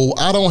and whole,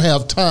 I don't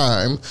have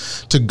time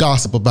to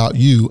gossip about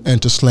you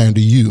and to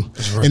slander you.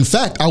 Right. In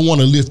fact, I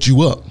want to lift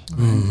you up.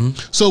 Mm-hmm.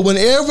 So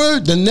whenever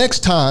the next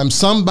time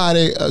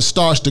somebody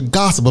starts to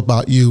gossip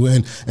about you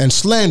and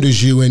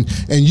slanders you and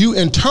you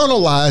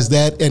internalize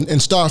that and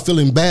start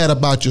feeling bad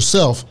about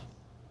yourself,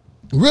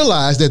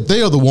 realize that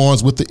they are the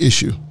ones with the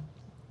issue.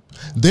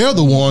 They're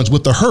the ones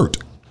with the hurt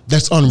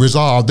that's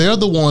unresolved. They're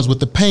the ones with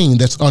the pain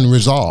that's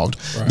unresolved.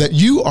 Right. That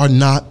you are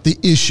not the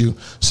issue.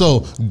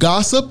 So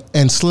gossip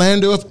and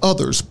slander of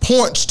others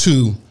points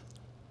to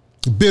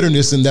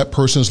bitterness in that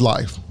person's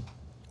life.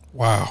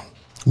 Wow.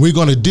 We're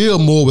going to deal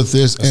more with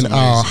this in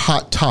our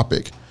hot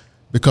topic,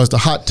 because the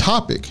hot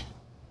topic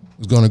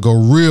is going to go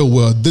real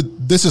well.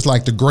 This is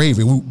like the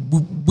gravy.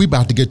 We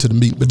about to get to the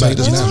meat and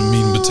potatoes now. The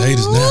meat and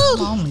potatoes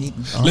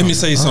now. Let me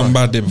say something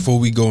about that before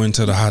we go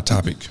into the hot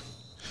topic.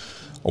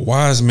 A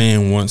wise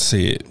man once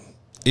said,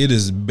 it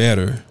is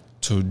better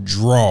to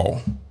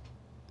draw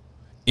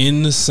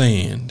in the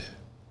sand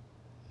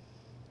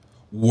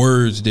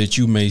words that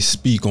you may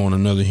speak on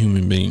another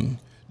human being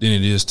than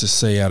it is to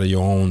say out of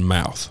your own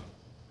mouth.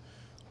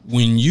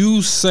 When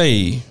you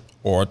say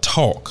or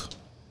talk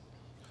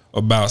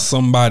about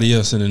somebody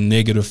else in a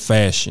negative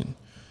fashion,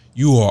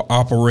 you are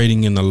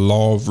operating in the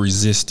law of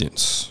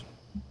resistance.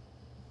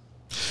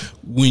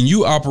 When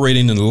you operate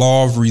in the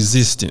law of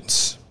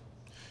resistance,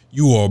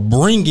 you are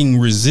bringing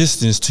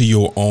resistance to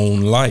your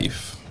own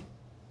life.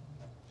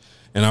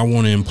 And I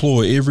want to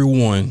implore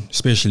everyone,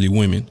 especially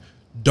women,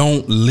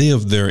 don't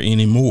live there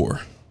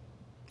anymore.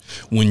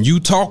 When you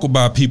talk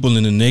about people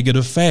in a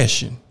negative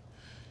fashion,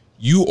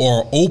 you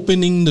are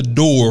opening the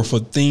door for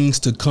things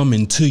to come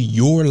into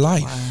your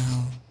life.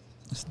 Wow.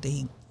 That's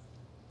deep.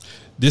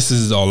 This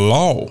is a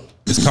law.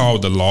 It's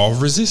called the law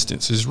of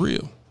resistance. It's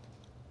real.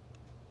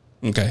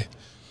 Okay.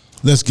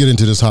 Let's get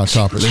into this hot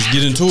topic. Let's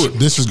get into it.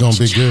 This is going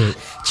to be good.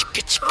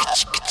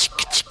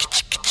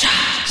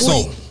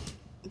 So,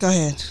 go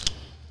ahead.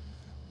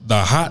 The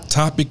hot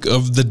topic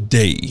of the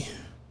day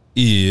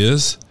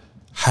is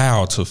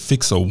how to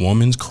fix a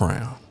woman's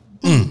crown.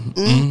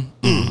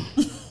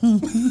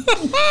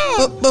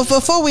 But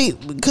before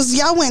because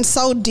y'all went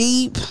so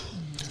deep,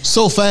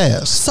 so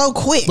fast, so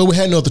quick, but we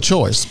had no other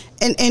choice.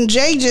 And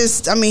Jay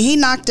he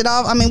knocked it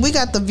off. I mean, we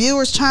got the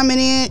viewers chiming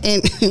in,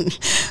 and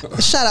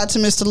shout out to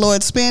Mr.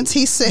 Lloyd Spence.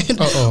 He said,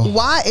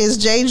 "Why is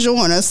Jay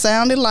Joiner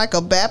sounding like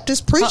a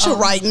Baptist preacher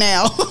right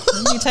now?"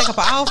 You take up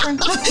an offering?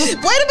 Wait a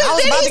minute. I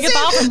was about to get the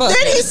offering bucket.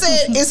 Then he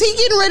said, "Is he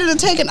getting ready to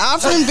take an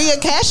offering via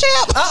Cash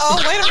App?"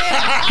 Wait a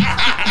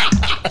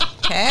minute.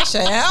 Cash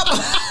App.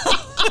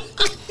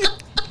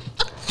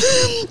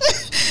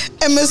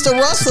 And Mr.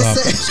 Russell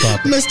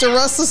Stop it. Mr.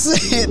 Russell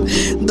said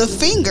the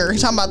finger,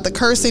 talking about the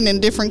cursing in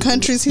different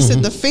countries, he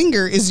said the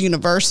finger is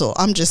universal.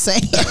 I'm just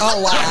saying.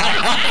 Oh,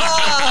 wow.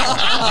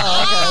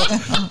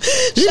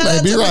 He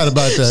may be right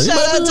about that.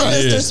 Shout out to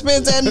Mr.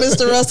 Spence and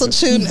Mr. Russell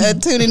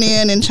tuning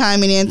in and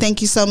chiming in.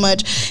 Thank you so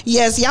much.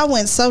 Yes, y'all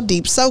went so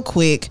deep, so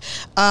quick.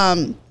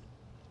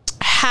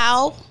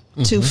 How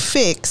to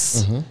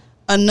fix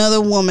another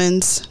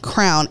woman's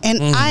crown. And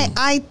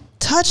I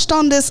touched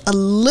on this a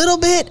little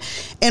bit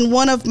in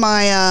one of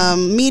my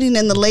meeting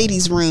in the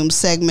ladies' room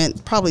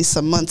segment probably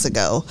some months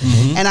ago.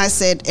 And I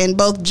said, and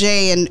both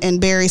Jay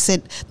and Barry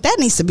said, that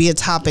needs to be a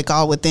topic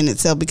all within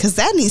itself, because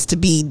that needs to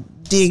be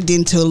digged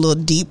into a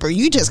little deeper.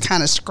 You just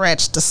kind of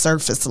scratched the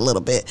surface a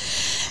little bit.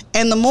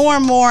 And the more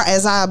and more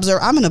as I observe,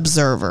 I'm an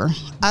observer.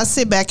 I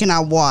sit back and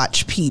I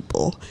watch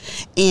people,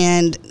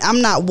 and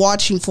I'm not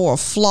watching for a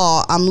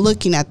flaw. I'm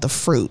looking at the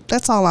fruit.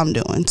 That's all I'm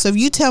doing. So if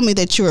you tell me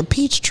that you're a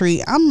peach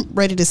tree, I'm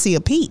ready to see a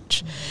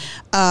peach.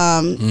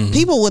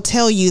 People will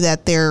tell you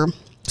that they're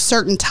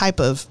certain type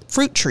of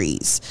fruit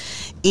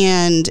trees,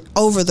 and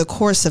over the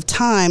course of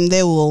time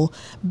they will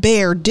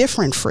bear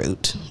different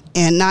fruit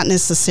and not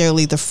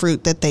necessarily the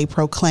fruit that they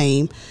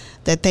proclaim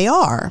that they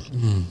are.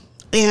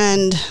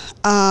 And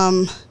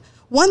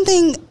one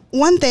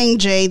thing,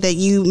 Jay, that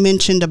you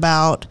mentioned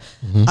about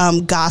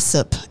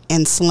gossip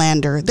and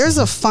slander, there's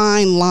a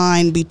fine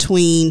line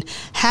between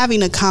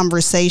having a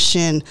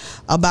conversation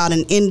about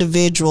an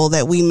individual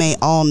that we may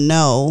all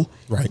know,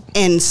 right,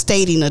 and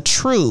stating a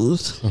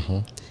truth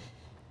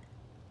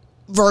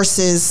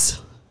versus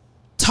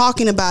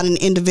talking about an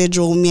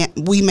individual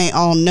we may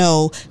all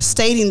know,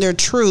 stating their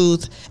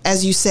truth,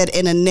 as you said,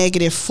 in a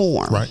negative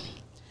form. Right.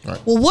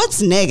 Well,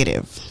 what's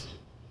negative?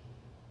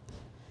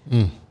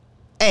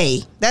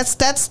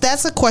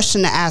 That's a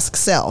question to ask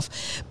self,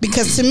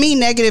 because to me,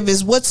 negative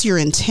is, what's your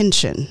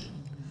intention?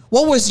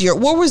 Was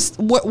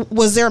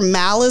there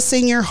malice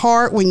in your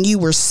heart when you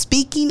were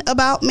speaking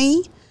about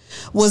me?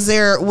 Was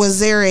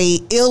there a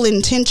ill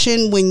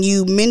intention when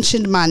you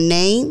mentioned my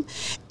name?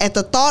 At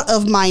the thought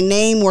of my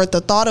name, or at the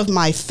thought of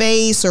my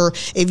face, or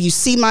if you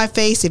see my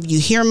face, if you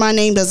hear my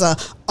name, does a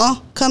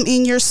come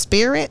in your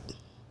spirit?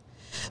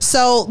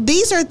 So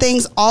these are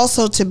things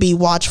also to be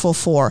watchful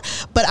for.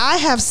 But I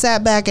have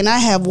sat back and I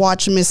have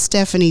watched Miss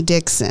Stephanie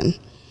Dixon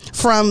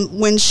from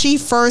when she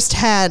first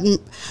had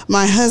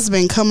my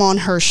husband come on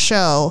her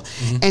show,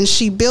 and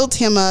she built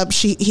him up.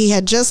 He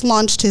had just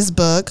launched his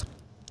book,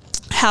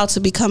 How to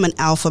Become an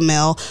Alpha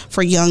Male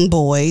for Young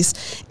Boys,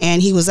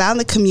 and he was out in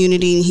the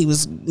community, and he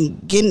was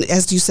getting,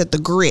 as you said, the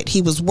grit.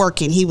 He was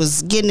working, he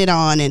was getting it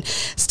on, and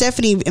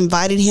Stephanie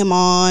invited him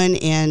on,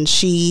 and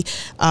she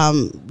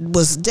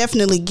was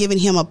definitely giving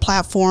him a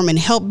platform and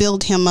helped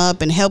build him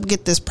up and help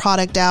get this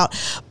product out.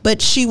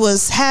 But she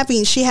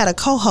had a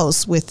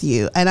co-host with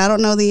you, and I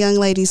don't know the young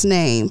lady's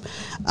name.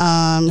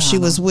 She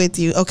was with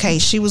you. Okay,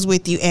 she was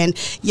with you, and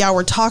y'all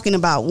were talking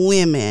about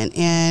women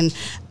and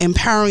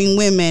empowering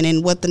women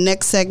and what the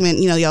next segment,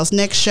 y'all's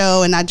next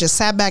show. And I just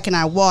sat back and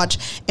I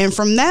watched. And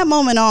from that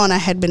moment on, I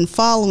had been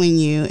following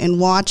you and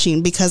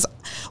watching, because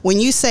when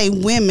you say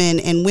women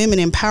and women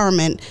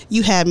empowerment,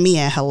 you had me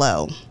at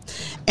hello.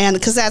 And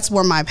because that's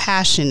where my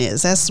passion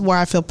is. That's where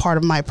I feel part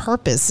of my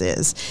purpose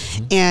is.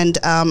 And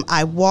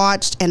I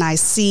watched and I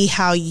see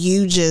how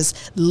you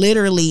just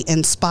literally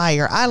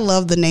inspire. I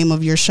love the name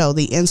of your show,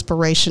 The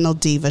Inspirational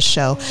Diva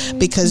Show,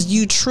 because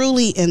you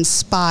truly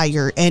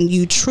inspire, and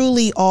you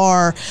truly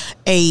are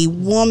a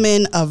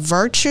woman of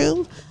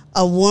virtue,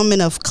 a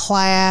woman of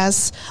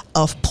class,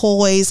 of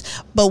poise.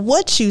 But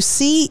what you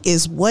see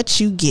is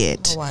what you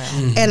get. Wow.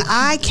 And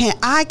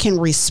I can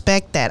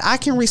respect that. I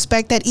can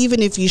respect that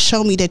even if you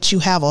show me that you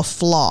have a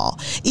flaw.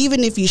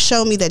 Even if you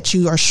show me that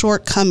you are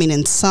shortcoming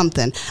in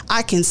something,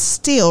 I can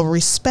still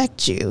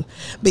respect you,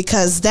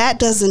 because that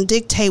doesn't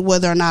dictate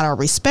whether or not I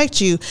respect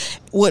you.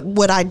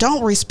 What I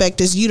don't respect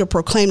is you to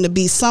proclaim to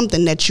be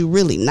something that you're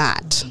really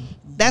not.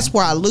 That's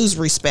where I lose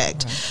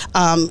respect.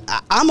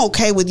 I'm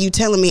okay with you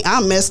telling me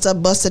I'm messed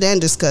up, busted,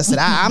 and disgusted.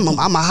 I'm a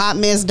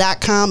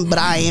hotmess.com, but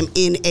I am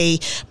in a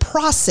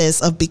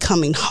process of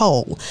becoming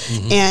whole.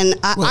 And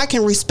I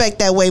can respect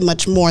that way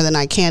much more than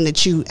I can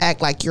that you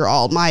act like you're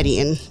almighty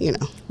and,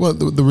 Well,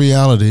 the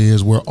reality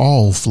is we're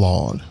all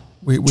flawed.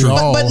 We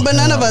all but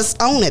none of us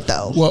own it,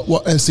 though.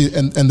 Well, and see,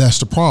 and that's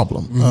the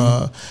problem.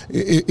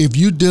 If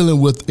you're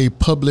dealing with a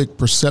public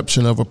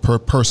perception of a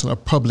person, a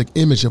public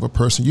image of a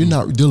person, you're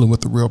not dealing with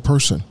the real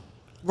person.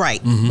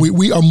 Right.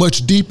 We are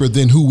much deeper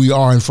than who we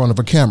are in front of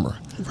a camera.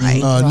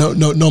 Right.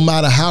 No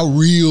matter how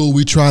real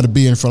we try to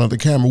be in front of the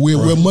camera,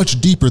 we're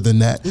much deeper than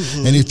that.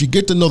 And if you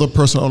get to know the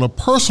person on a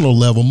personal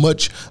level,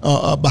 much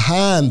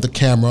behind the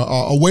camera,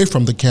 away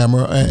from the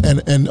camera,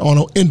 and on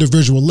an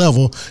individual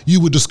level, you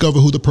would discover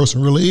who the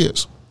person really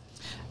is.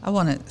 I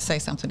want to say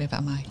something, if I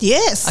might.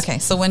 Yes. Okay,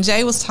 so when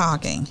Jay was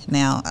talking,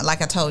 now,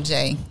 like I told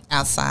Jay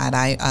outside,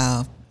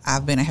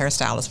 I've been a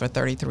hairstylist for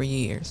 33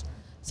 years.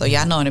 So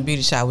y'all know in the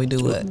beauty shop we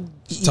do it.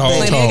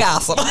 Talk.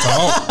 Gossip.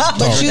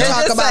 But you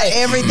talk about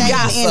everything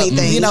and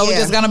anything. You know, we're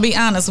just gonna be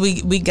honest.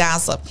 We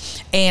gossip,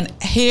 and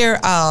here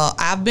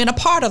I've been a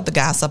part of the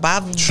gossip.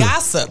 I've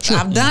gossiped.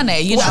 I've done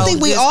that. You know, I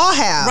think we all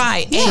have.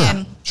 Right.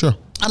 And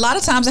a lot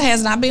of times it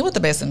has not been with the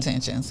best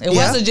intentions. It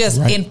wasn't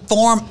just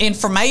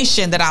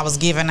information that I was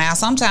giving out.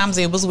 Sometimes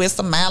it was with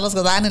some malice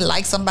because I didn't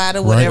like somebody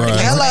or whatever. Right.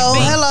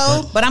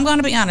 Hello. But I'm going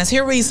to be honest.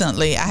 Here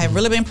recently, I have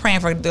really been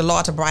praying for the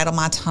Lord to bridle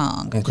my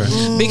tongue. Okay.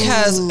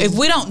 Because if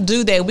we don't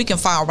do that, we can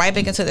fall right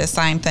back into that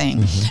same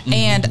thing.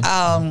 And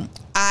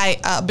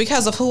I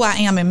because of who I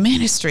am in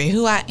ministry,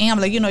 who I am,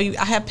 like, you know,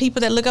 I have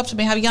people that look up to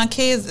me, I have young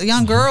kids,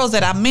 young girls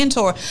that I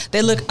mentor,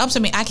 that look up to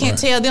me. I can't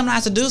tell them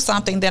not to do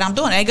something that I'm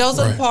doing. It goes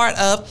to the part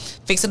of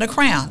fixing the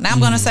crown. Now I'm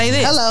going to say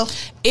this. Hello.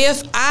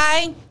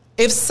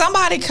 If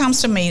somebody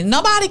comes to me,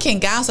 nobody can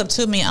gossip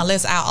to me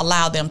unless I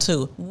allow them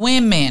to.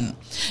 Women,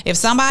 if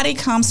somebody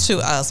comes to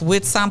us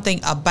with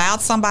something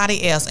about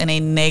somebody else in a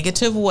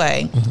negative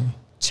way,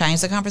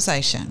 change the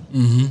conversation.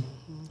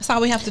 That's all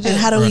we have to do. And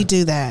how do we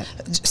do that?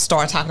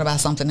 Start talking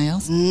about something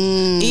else.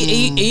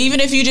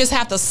 Even if you just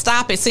have to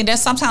stop it. See,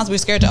 that's sometimes we're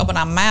scared to open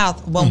our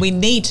mouth when we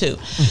need to.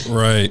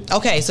 Right.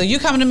 Okay, so you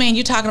coming to me and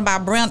you talking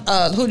about Brent,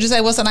 who'd you say,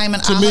 what's her name?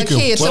 And all her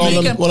kids.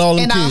 Tamika.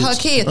 And all her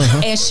kids.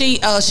 And she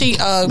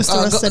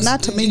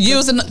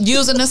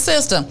using the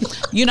system.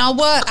 You know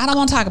what? I don't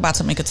want to talk about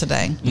Tamika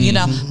today. You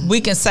know,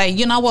 we can say,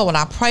 you know what? When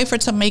I pray for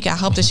Tamika, I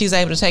hope that she's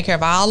able to take care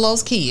of all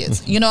those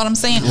kids. You know what I'm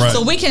saying? Right.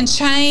 So we can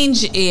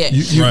change it.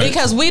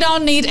 Because we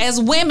don't need,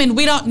 as women,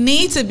 we don't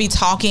need to be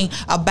talking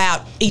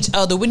about each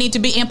other. We need to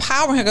be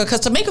empowering her,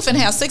 because Tamika finna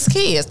have 6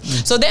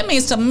 kids. So that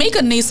means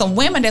Tamika needs some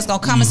women that's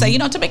gonna come and say, you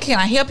know, Tamika, can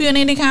I help you in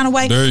any kind of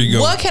way? There you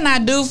go. What can I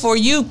do for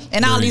you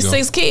and all these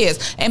 6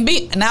 kids? And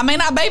now I may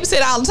not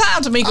babysit all the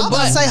time, Tamika,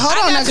 but say, hold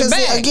on now, because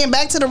back. again,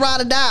 back to the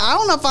ride or die. I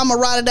don't know if I'm a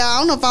ride or die. I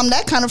don't know if I'm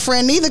that kind of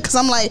friend either, because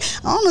I'm like,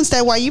 I don't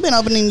understand why you've been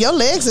opening your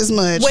legs as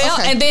much.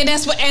 Well, and then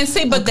that's what, and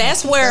see, but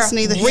that's where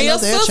real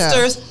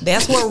sisters,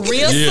 that's where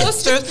real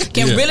sisters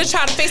can really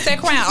try to fix that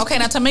crown. Okay,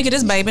 now Tamika,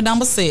 this baby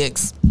number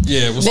 6.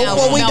 Yeah,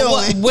 what we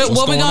doing?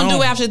 What we gonna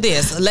do after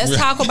this? Let's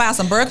talk about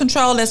some birth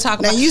control. Let's talk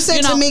about. Now you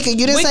said Tamika,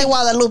 you didn't say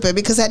Guadalupe,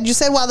 because had you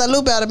said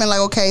Guadalupe, I'd have been like,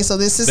 okay, so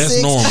this is that's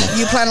 6. Normal.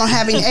 You plan on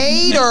having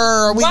 8, or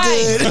are we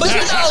good? But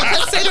you know,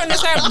 considering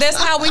this,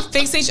 that's how we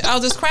fix each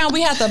other's crown.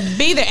 We have to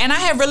be there, and I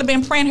have really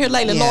been praying here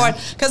lately, Lord,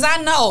 because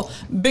I know,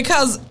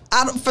 because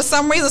for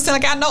some reason, it seems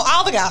like I know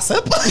all the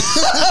gossip.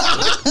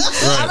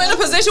 I'm in a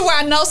position where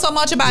I know so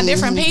much about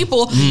different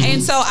people,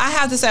 and so I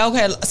have to say,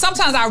 okay,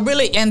 sometimes I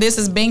really, and this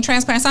is being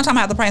transparent, sometimes I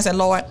have to pray and say,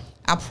 Lord,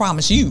 I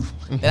promise you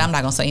that I'm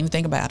not going to say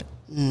anything about it.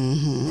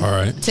 All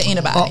right. To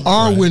anybody.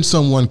 Or when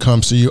someone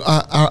comes to you,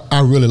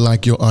 I really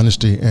like your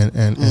honesty and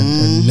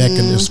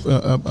nakedness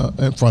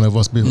in front of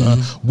us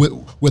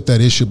with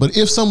that issue. But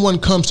if someone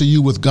comes to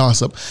you with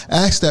gossip,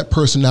 ask that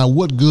person, now,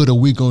 what good are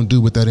we going to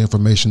do with that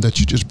information that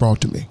you just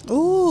brought to me?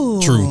 Ooh.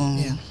 True.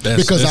 Yeah.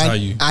 Because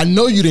I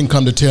know you didn't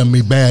come to tell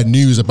me bad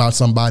news about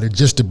somebody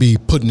just to be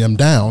putting them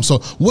down. So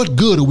what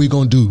good are we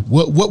going to do?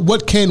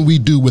 What can we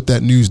do with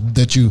that news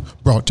that you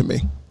brought to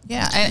me?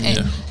 Yeah,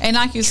 and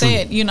like you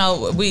said, you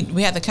know, we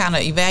have to kind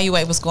of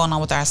evaluate what's going on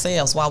with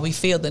ourselves while we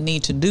feel the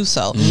need to do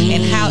so.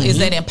 And how is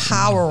that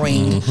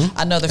empowering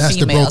another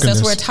female?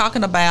 Since we're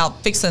talking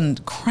about fixing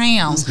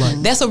crowns,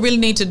 that's what we really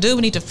need to do.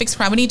 We need to fix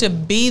crowns. We need to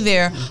be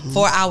there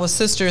for our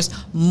sisters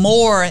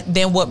more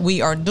than what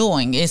we are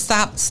doing. And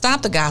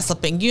stop the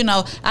gossiping. You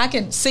know, I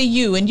can see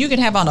you, and you can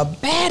have on the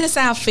baddest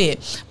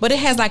outfit, but it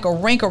has like a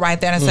wrinkle right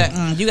there. And I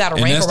said, you got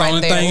a wrinkle right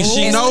there. That's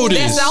the only thing she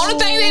noticed. That's the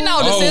only thing they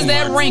notice is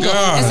that wrinkle.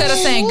 Instead of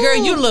saying,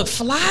 girl, you look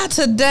fly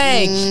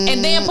today,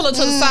 and then pull it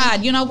to the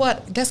side. You know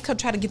what? Let's come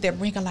try to get that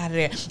wrinkle out of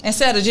there.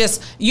 Instead of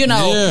just, you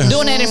know,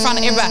 doing that in front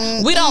of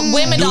everybody.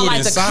 Women don't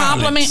like to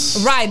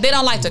compliment. Right. They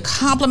don't like to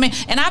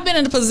compliment. And I've been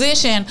in a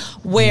position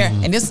where,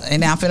 and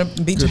now I'm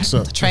finna be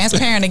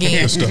transparent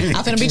again.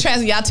 I'm finna be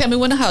transparent. Y'all tell me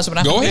when to hush, but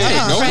I'm Go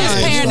ahead.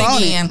 transparent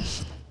again.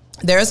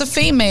 There's a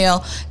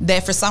female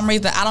that for some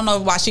reason, I don't know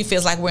why she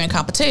feels like we're in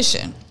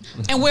competition.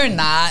 And we're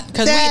not,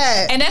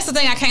 and that's the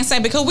thing I can't say,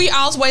 because we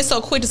always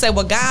so quick to say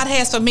what God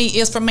has for me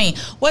is for me.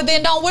 Well,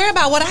 then don't worry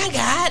about what I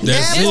got.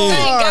 Just thank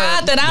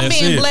God that I'm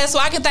being blessed, so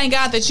I can thank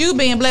God that you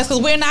being blessed,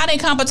 because we're not in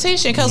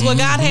competition, because what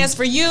God has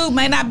for you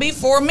may not be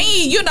for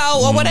me, you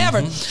know, or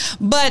whatever.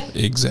 But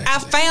I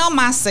found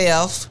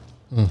myself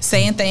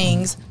saying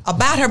things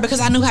about her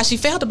because I knew how she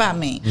felt about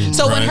me.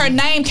 So when her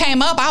name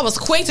came up, I was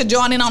quick to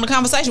join in on the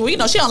conversation. Well, you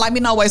know, she don't like me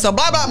no way, so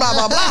blah, blah, blah,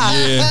 blah, blah.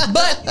 Yeah.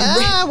 But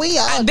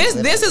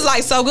this is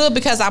like so good,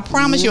 because I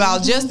promise you all,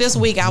 just this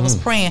week I was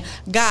praying,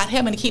 God,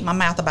 help me to keep my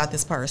mouth about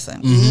this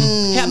person.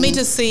 Help me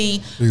to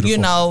see, you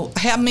know,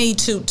 help me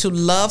to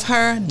love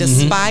her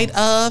despite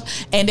of,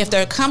 and if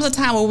there comes a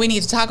time where we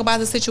need to talk about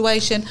the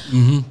situation,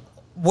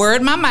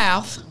 word my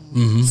mouth,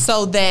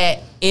 so that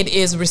it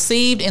is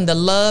received in the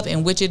love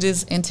in which it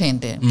is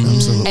intended.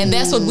 And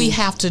that's what we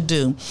have to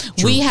do.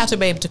 True. We have to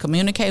be able to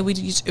communicate with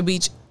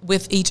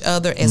each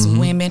other as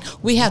women.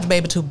 We have to be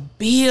able to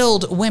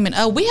build women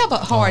up. We have a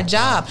hard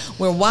job.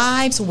 We're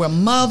wives, we're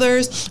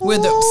mothers, we're a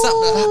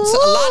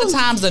lot of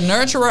times the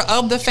nurturer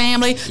of the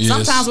family. Yes.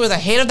 Sometimes we're the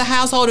head of the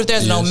household if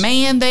there's no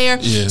man there.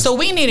 Yes. So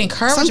we need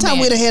encouragement.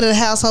 Sometimes we're the head of the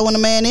household when the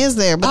man is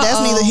there, but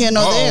that's neither here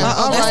nor there.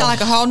 That's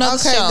like a whole nother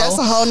show. That's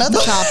a whole nother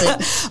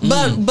topic.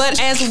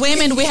 But as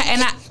women,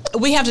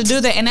 we have to do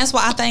that, and that's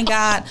why I thank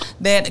God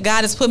that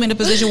God has put me in a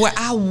position where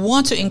I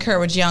want to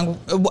encourage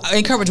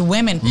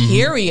women.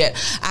 Period.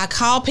 I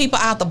call people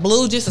out the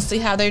blue just to see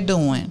how they're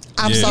doing.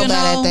 I'm so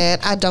bad at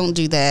that. I don't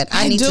do that.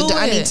 I need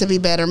to be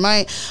better.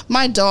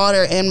 My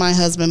daughter and my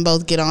husband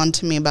both get on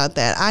to me about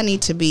that. I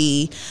need to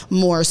be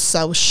more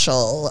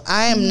social.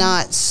 I am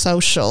not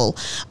social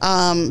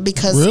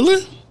because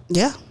really,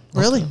 yeah,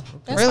 really,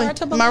 That's really. Hard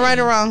to Am I right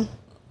or wrong?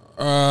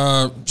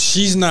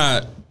 She's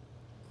not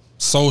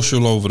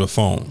social over the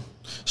phone.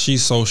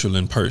 She's social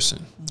in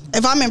person.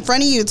 If I'm in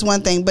front of you, it's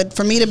one thing, but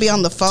for me to be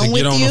on the phone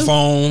with you, to get on the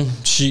phone,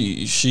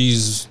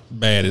 she's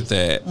bad at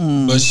that.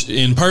 But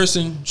in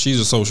person, she's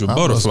a social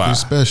butterfly.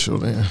 Must be special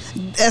then.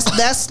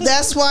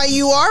 That's why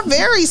you are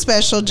very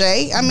special,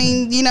 Jay. I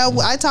mean,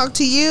 I talk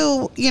to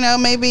you,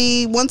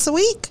 maybe once a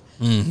week,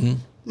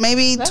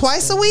 maybe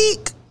twice a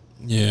week.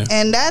 Yeah.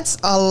 And that's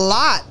a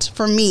lot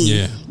for me.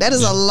 Yeah. That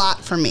is a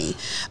lot for me.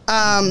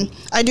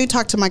 I do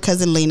talk to my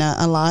cousin Lena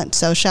a lot,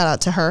 so shout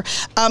out to her.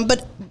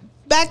 But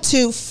back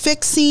to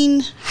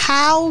fixing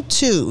how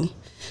to.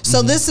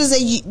 So this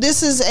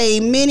is a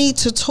mini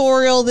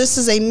tutorial. This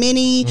is a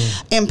mini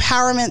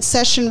empowerment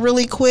session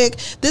really quick.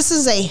 This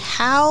is a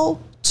how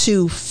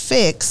to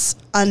fix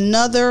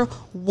another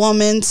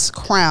woman's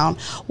crown.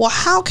 Well,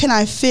 how can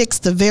I fix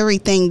the very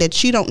thing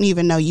that you don't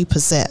even know you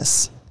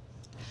possess?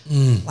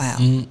 Wow.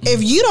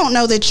 If you don't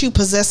know that you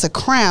possess a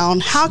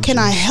crown, how can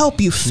I help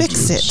you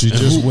fix it? She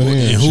just went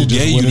in. And who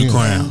gave you the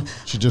crown?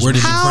 Where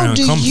did how the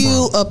crown come do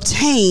you from?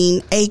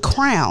 obtain a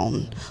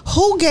crown?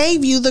 Who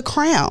gave you the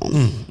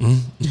crown?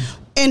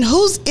 In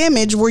whose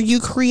image were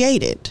you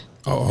created?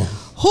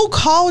 Who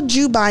called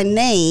you by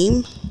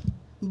name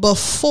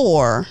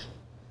before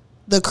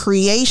the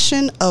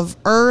creation of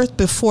earth,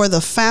 before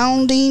the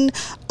founding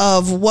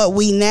of what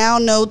we now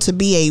know to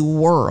be a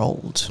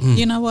world?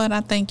 You know what?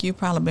 I think you've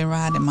probably been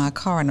riding in my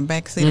car, in the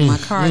backseat of my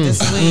car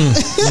this week,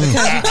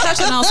 because you're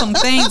touching on some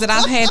things that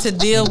I've had to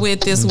deal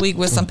with this week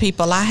with some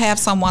people. I have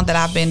someone that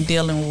I've been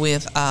dealing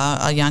with,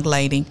 a young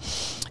lady,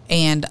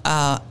 and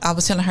I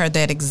was telling her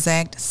that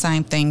exact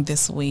same thing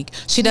this week.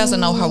 She doesn't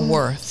know her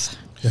worth.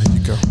 There you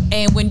go.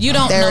 And when you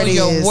don't know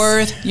your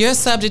worth, you're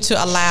subject to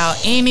allow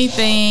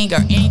anything or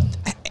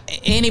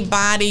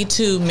anybody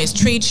to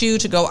mistreat you,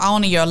 to go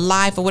on in your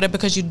life or whatever,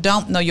 because you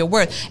don't know your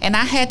worth. And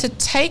I had to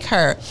take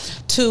her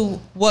to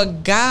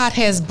what God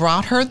has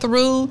brought her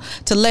through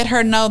to let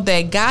her know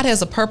that God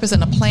has a purpose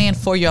and a plan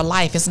for your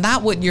life. It's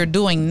not what you're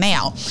doing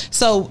now.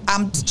 So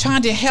I'm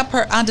trying to help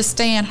her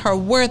understand her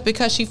worth,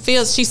 because she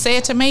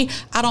said to me,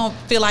 I don't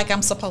feel like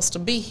I'm supposed to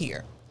be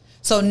here.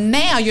 So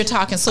now you're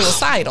talking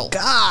suicidal.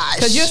 Gosh.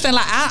 Because you're feeling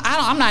like,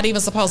 I'm not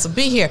even supposed to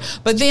be here.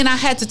 But then I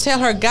had to tell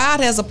her, God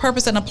has a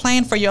purpose and a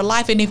plan for your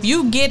life. And if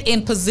you get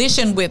in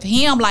position with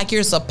him like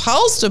you're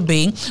supposed to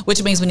be,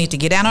 which means we need to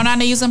get down on our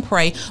knees and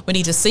pray. We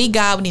need to see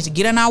God. We need to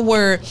get in our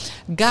word.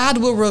 God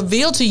will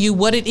reveal to you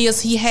what it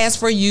is he has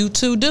for you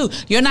to do.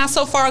 You're not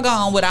so far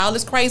gone with all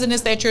this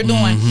craziness that you're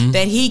doing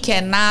that he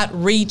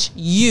cannot reach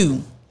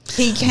you.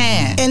 He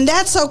can. And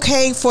that's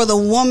okay for the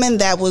woman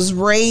that was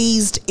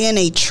raised in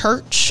a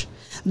church.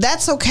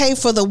 That's okay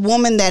for the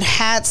woman that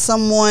had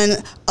someone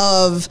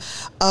of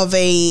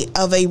a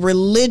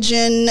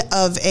religion,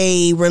 of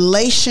a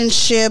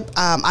relationship.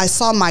 I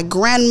saw my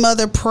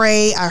grandmother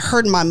pray. I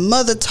heard my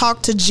mother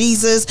talk to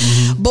Jesus.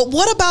 But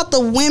what about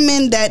the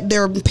women that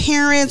their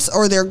parents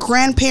or their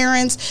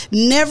grandparents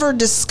never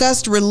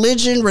discussed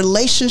religion,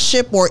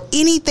 relationship, or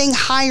anything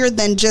higher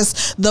than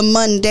just the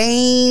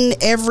mundane,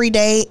 every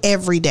day?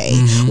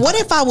 What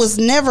if I was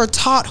never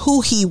taught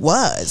who he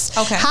was?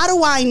 Okay. How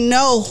do I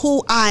know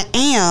who I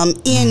am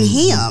in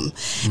him?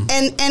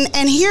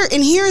 And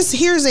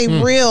here's a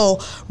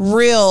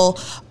real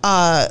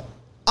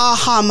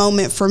aha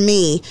moment for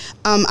me.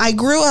 I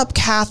grew up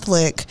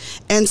Catholic,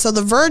 and so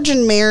the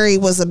Virgin Mary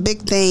was a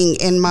big thing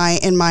in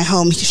my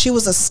home. She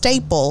was a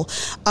staple.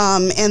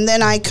 And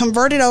then I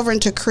converted over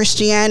into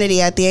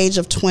Christianity at the age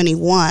of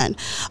 21,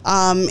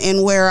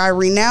 and where I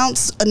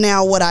renounced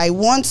now what I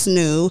once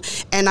knew,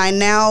 and I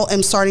now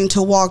am starting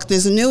to walk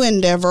this new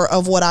endeavor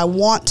of what I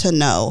want to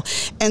know.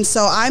 And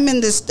so I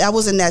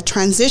was in that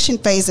transition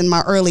phase in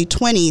my early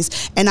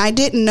 20s, and I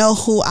didn't know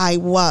who I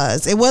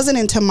was. It wasn't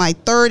until my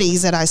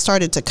 30s that I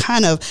started to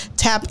kind of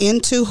tap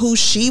into who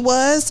she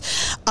was.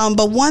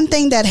 But one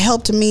thing that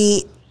helped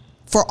me,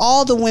 for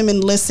all the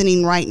women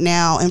listening right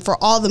now, and for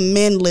all the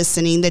men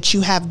listening, that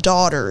you have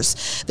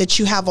daughters, that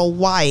you have a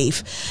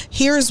wife,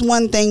 here's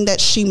one thing that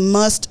she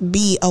must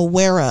be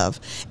aware of,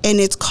 and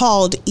it's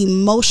called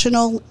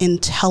emotional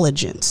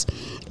intelligence.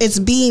 It's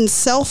being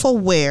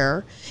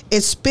self-aware.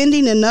 It's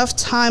spending enough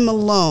time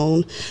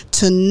alone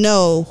to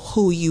know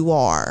who you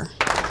are.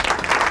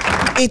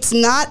 It's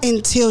not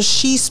until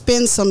she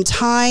spends some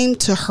time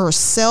to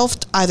herself,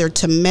 either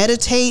to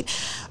meditate,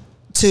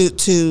 to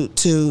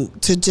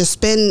just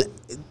spend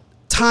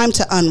time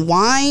to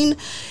unwind.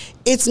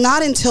 It's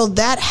not until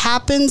that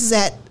happens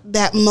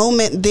that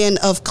moment then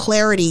of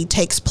clarity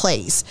takes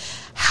place.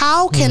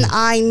 How can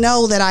I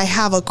know that I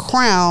have a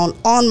crown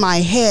on my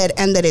head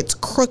and that it's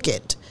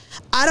crooked?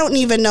 I don't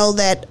even know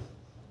that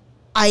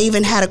I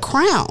even had a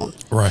crown.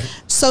 Right.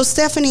 So,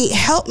 Stephanie,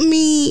 help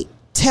me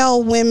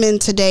tell women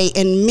today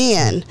and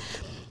men,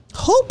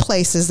 who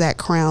places that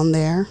crown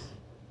there?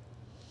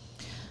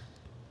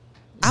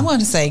 I'm going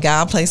to say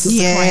God places the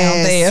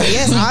crown there.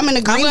 Yes, I'm in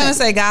agreement. I'm going to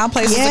say God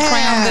places the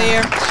crown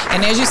there.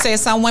 And as you said,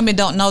 some women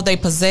don't know they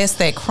possess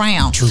that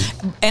crown. True.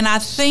 And I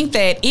think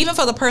that even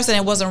for the person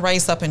that wasn't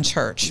raised up in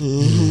church,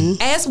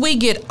 as we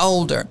get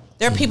older,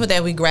 there are people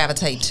that we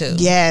gravitate to.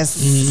 Yes.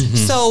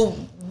 So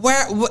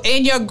where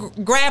in your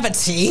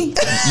gravity,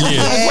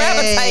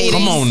 gravitating.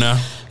 Come on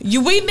now.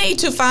 We need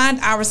to find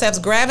ourselves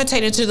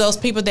gravitated to those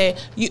people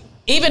that you.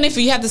 Even if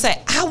you have to say,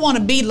 I want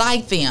to be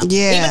like them.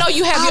 Yeah. Even though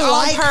you have your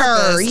like own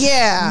purpose. her.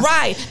 Yeah.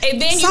 Right. And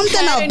then something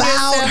you pattern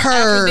about yourself her.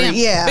 after them.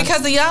 Yeah.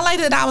 Because the young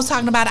lady that I was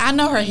talking about, I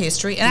know her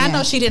history, and I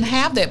know she didn't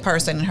have that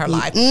person in her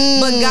life.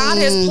 But God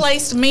has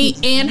placed me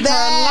in her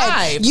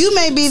life. You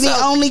may be the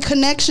only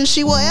connection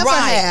she will ever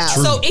have.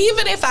 True. So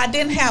even if I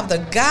didn't have the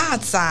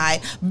God side,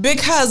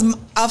 because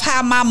of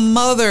how my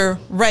mother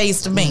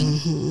raised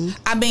me,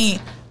 I mean,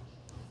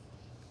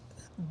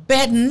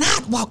 better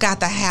not walk out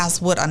the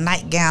house with a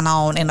nightgown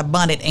on and a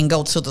bonnet and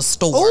go to the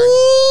store. Ooh.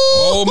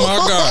 Oh my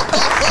God.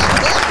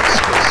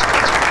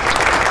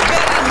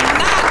 Better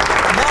not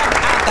walk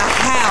out the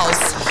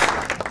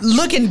house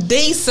looking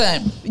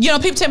decent. You know,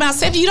 people tell me, I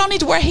said, you don't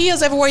need to wear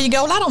heels everywhere you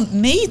go. Well, I don't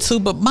need to,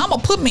 but Mama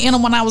put me in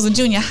them when I was in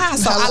junior high,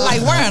 so I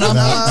like wearing them.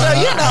 So,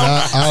 you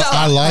know.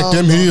 I like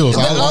them heels.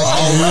 I like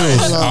them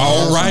heels.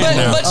 All right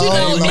now. But you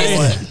know,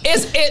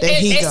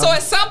 go. so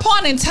at some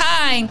point in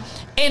time,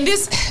 and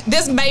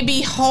this may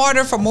be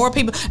harder for more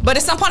people, but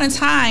at some point in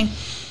time,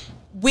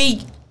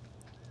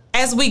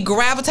 as we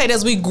gravitate,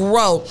 as we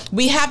grow,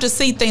 we have to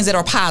see things that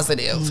are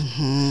positive.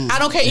 I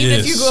don't care, even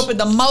if you grew up in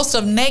the most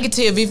of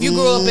negative, if you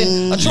grew up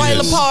in a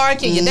trailer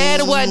park and your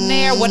daddy wasn't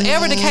there,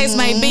 whatever the case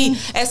may be,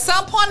 at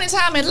some point in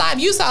time in life,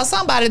 you saw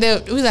somebody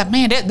that was like,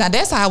 man,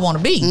 that's how I want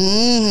to be.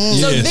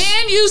 So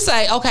then you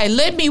say, okay,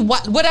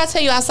 what I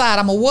tell you outside,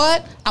 I'm a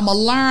what? I'm a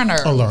learner.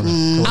 I'm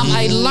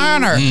a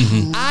learner.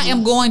 I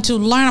am going to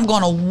learn. I'm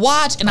going to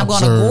watch, and I'm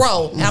going to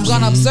grow. And I'm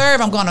going to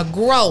observe. I'm going to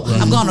grow.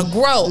 I'm going to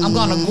grow. I'm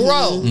going to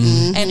grow.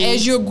 And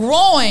as you're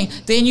growing,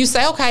 then you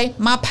say, okay,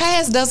 my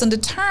past doesn't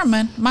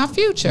determine my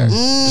future.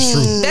 It's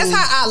true. That's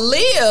how I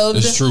lived.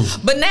 It's true.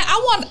 But now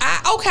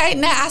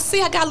now I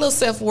see I got a little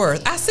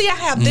self-worth. I see I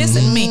have this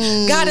in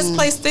me. God has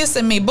placed this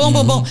in me. Boom,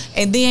 boom, boom.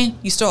 And then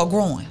you start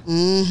growing.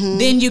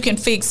 Then you can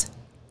fix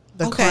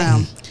the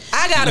crown.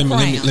 I got a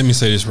crown. Let me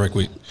say this right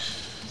quick.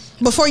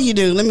 Before you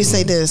do, let me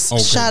say this.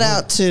 Okay, Shout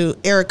out to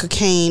Erica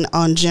Kane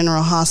on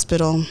General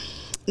Hospital.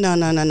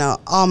 No.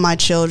 All My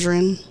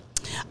Children.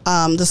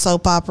 The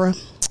soap opera.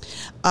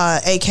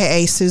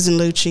 AKA Susan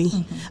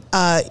Lucci.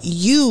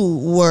 You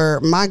were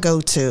my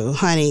go-to,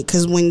 honey,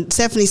 because when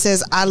Stephanie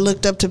says I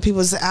looked up to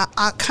people,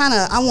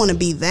 I want to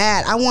be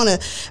that.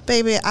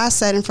 Baby, I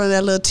sat in front of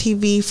that little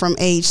TV from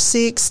age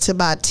 6 to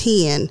about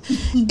 10,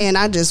 and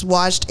I just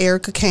watched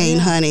Erica Kane,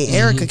 honey.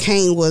 Erica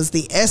Kane was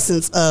the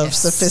essence of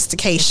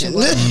sophistication.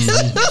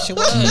 She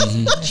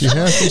was. She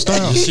has some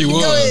style. She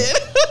was.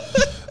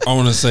 I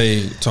want to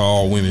say to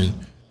all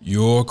women,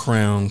 your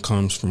crown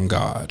comes from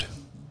God.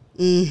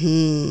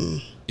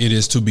 It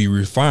is to be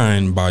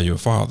refined by your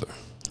father.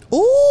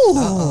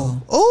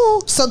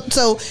 Ooh.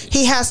 So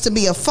he has to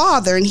be a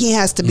father and he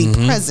has to be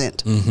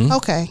present.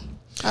 Okay.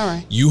 All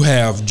right. You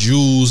have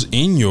jewels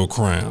in your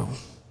crown.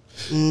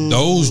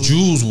 Those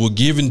jewels were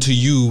given to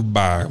you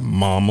by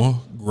mama,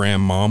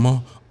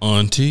 grandmama,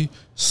 auntie,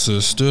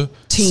 sister,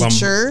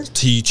 teacher,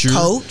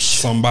 coach,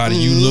 somebody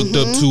you looked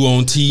up to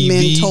on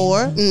TV,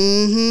 mentor.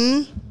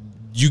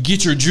 You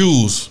get your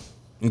jewels.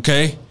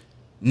 Okay.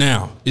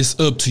 Now it's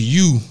up to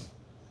you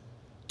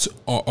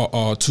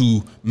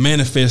to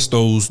manifest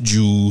those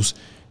jewels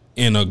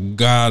in a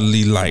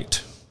godly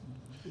light.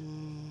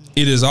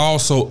 It is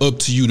also up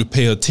to you to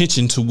pay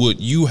attention to what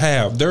you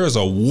have. There is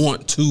a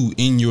want to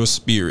in your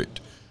spirit.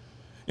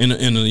 And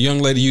the young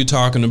lady you're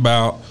talking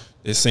about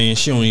is saying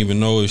she don't even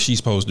know if she's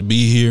supposed to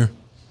be here.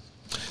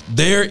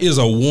 There is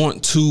a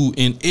want to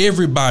in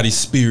everybody's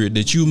spirit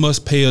that you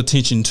must pay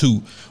attention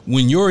to.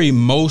 When your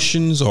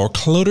emotions are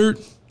cluttered,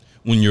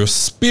 when your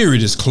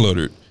spirit is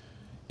cluttered,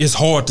 it's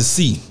hard to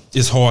see.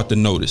 It's hard to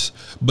notice.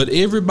 But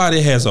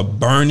everybody has a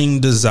burning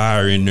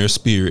desire in their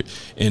spirit,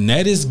 and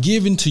that is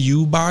given to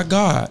you by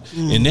God.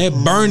 And that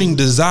burning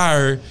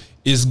desire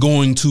is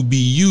going to be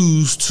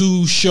used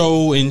to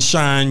show and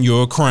shine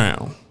your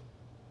crown.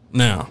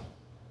 Now,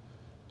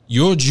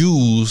 your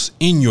jewels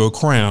in your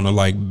crown are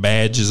like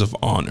badges of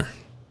honor.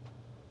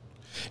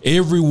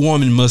 Every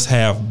woman must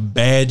have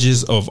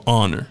badges of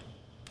honor.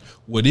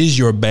 What is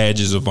your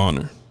badges of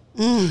honor?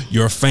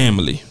 Your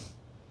family,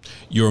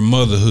 your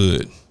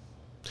motherhood,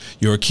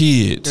 your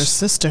kids,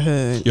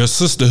 your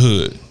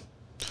sisterhood,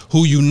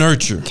 who you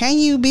nurture. Can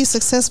you be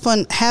successful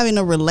in having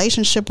a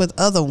relationship with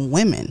other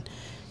women?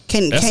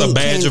 That's a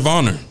badge of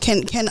honor.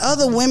 Can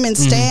other women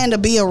stand to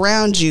be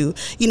around you?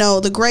 You know,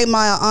 the great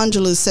Maya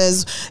Angelou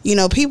says, you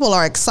know, people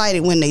are excited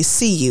when they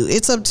see you.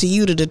 It's up to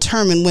you to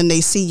determine when they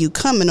see you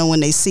coming or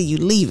when they see you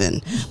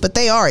leaving. But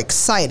they are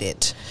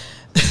excited.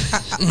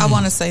 I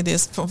want to say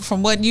this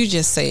from what you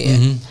just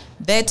said.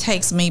 That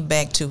takes me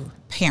back to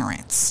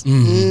parents.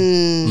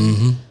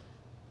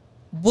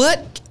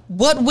 What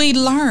we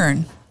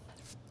learn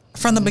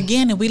from the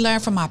beginning, we learn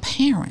from our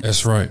parents.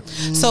 That's right.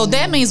 So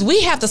that means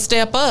we have to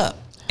step up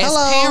as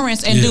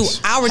parents and do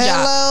our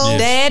job.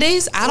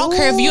 Daddies, I don't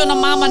care if you and the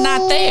mama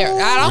not there.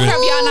 I don't care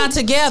if y'all not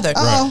together.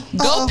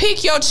 Go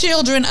pick your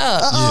children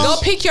up. Go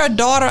pick your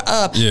daughter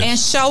up and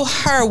show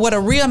her what a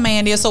real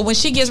man is. So when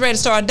she gets ready to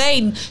start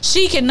dating,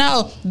 she can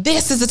know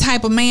this is the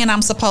type of man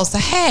I'm supposed to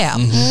have.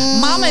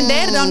 Mama and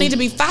daddy don't need to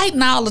be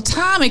fighting all the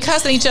time and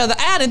cussing each other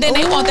out, and then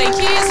they want their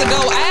kids to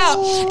go out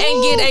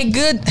and get a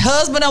good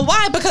husband and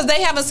wife because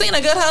they haven't seen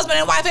a good husband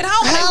and wife at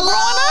home when they were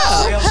growing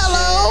up.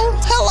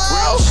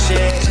 Hello.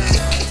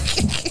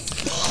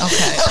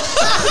 Okay.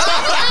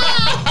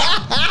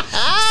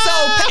 So,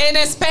 and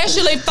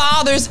especially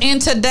fathers in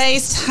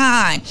today's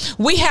time,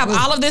 we have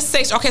all of this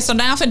sex. Okay, so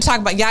now I'm finna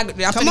talk about y'all. I'm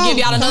finna give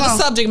y'all another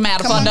subject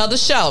matter for another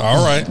show.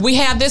 All right. We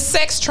have this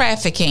sex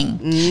trafficking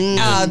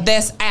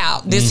that's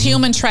out. This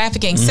human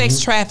trafficking,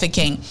 sex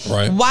trafficking.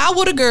 Right. Why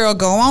would a girl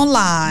go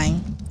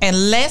online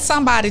and let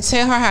somebody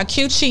tell her how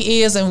cute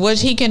she is and what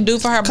he can do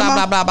for her,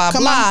 blah, blah, blah.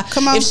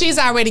 If she's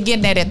already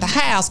getting that at the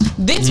house,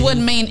 this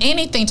wouldn't mean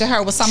anything to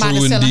her with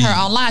somebody telling her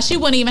online. She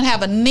wouldn't even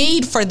have a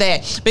need for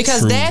that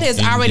because dad has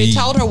already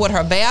told her what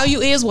her value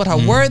is, what her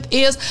worth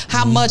is,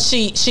 how much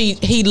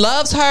he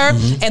loves her,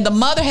 and the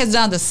mother has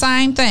done the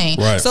same thing.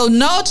 Right. So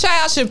no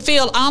child should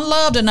feel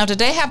unloved enough that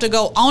they have to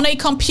go on a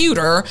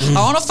computer, or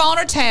on a phone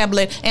or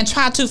tablet and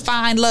try to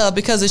find love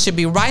because it should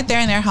be right there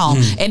in their home.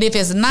 And if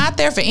it's not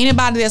there for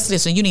anybody that's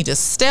listening, you need to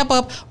step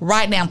up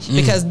right now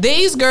because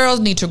these girls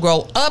need to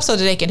grow up so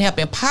that they can help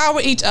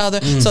empower each other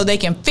so they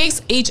can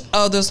fix each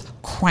other's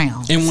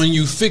crowns. And when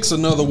you fix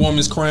another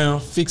woman's crown,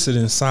 fix it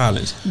in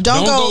silence.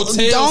 Don't go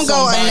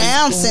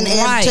announcing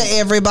to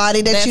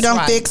everybody that you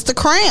don't fix the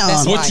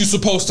crown. What you're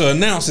supposed to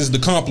announce is the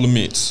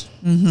compliments.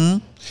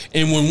 And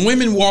when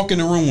women walk in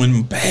the room, when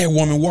a bad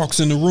woman walks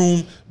in the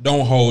room,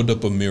 don't hold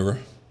up a mirror.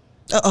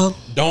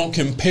 Don't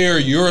compare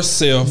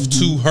yourself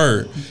to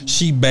her.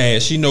 She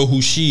bad. She know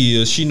who she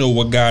is. She know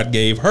what God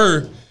gave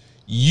her.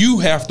 You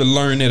have to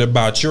learn that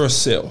about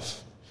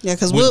yourself. Yeah,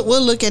 because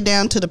we'll look at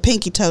down to the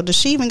pinky toe. Does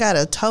she even got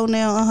a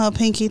toenail on her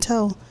pinky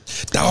toe?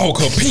 Dog,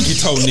 her pinky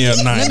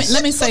toenail nice.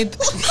 Let me say,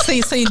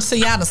 see,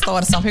 y'all done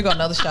started something. Here go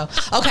another show.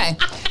 Okay,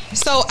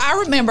 so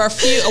I remember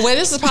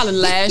this is probably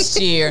last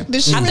year. I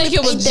think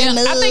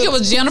it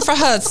was Jennifer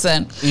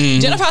Hudson.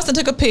 Jennifer Hudson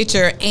took a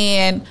picture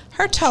and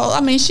her toe,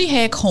 she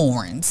had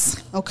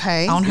corns.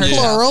 Okay. On her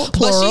toe.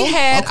 But she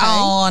had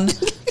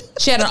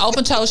she had an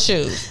open toe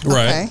shoe.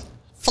 Right. Okay.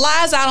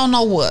 Flies, I don't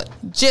know what.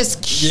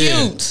 Just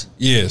cute.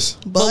 Yeah. Yes.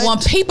 But when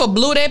people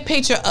blew that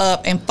picture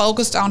up and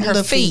focused on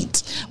her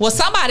feet, well,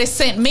 somebody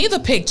sent me the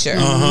picture.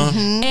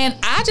 And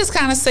I just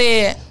kind of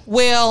said,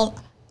 well,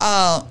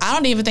 I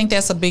don't even think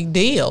that's a big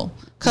deal.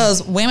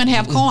 Because women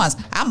have corns.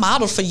 I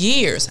modeled for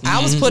years.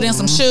 I was put in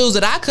some shoes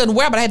that I couldn't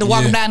wear, but I had to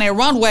walk them down that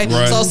runway.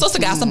 Right. So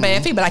sister got some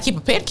bad feet, but I keep a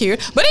pedicure.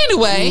 But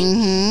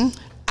anyway,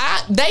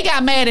 they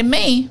got mad at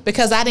me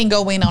because I didn't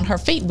go in on her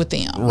feet with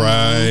them.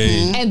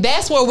 Right. And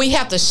that's where we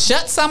have to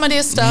shut some of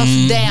this stuff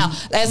down.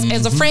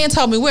 As a friend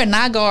told me, we're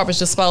not garbage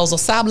disposal.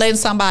 Stop letting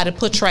somebody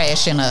put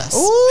trash in us.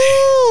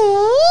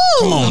 Ooh.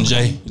 Come on,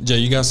 Jay. Jay,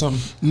 you got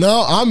something?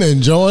 No, I'm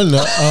enjoying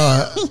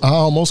I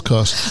almost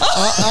cussed.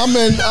 I'm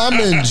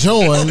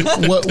enjoying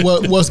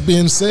what's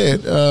being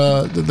said.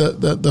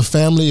 The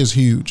family is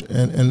huge,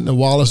 and the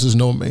Wallaces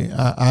know me.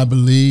 I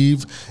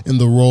believe in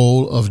the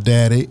role of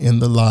daddy in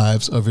the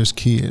lives of his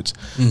kids.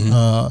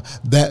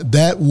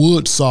 That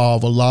would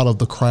solve a lot of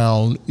the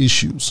crown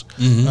issues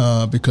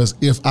because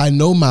if I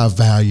know my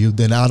value,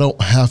 then I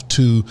don't have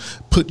to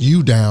put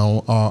you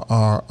down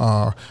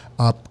or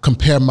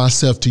compare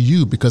myself to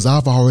you because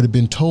I've already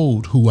been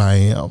told who I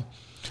am.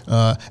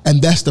 And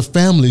that's the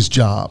family's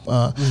job.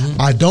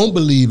 I don't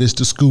believe it's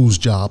the school's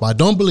job. I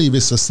don't believe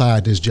it's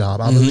society's job.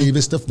 I believe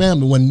it's the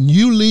family. When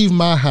you leave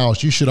my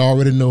house, you should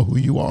already know who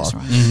you are.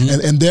 Right.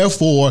 And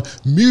therefore,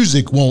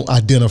 music won't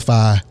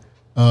identify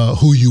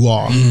who you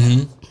are.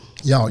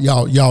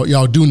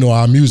 Y'all do know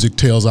our music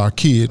tells our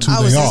kids who they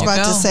are. I was just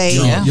about to say,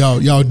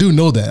 y'all do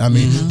know that. I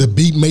mean, the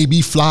beat may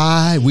be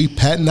fly, we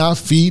patting our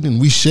feet and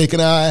we shaking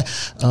our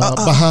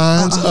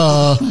behinds,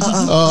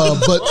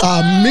 but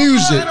our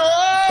music.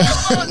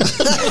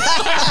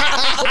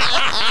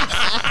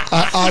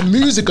 our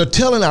music are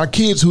telling our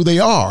kids who they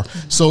are.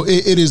 So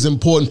it is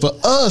important for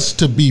us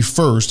to be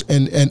first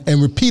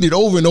and repeat it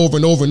over and over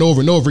and over and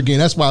over and over again.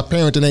 That's why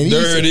parenting ain't easy.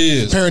 There it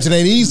is. Parenting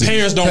ain't easy.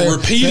 Parents don't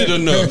repeat it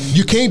enough.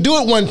 You can't do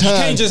it one time.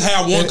 You can't just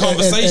have one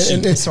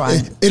conversation. That's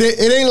right.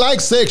 It ain't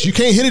like sex. You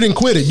can't hit it and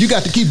quit it. You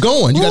got to keep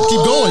going. You got to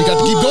keep going. You got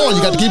to keep going.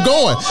 You got to keep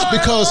going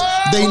because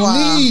they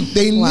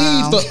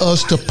need for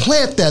us to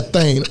plant that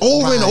thing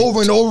over and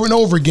over and over and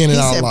over again in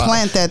our lives.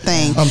 Plant that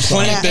thing. I'm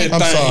sorry. Plant that I'm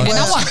thing. sorry.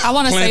 And I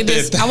want to say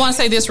this. thing. I want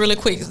to say this really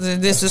quick.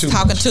 This is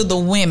talking to the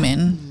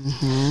women.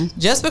 Mm-hmm.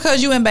 Just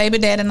because you and baby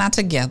daddy not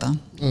together,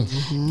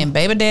 and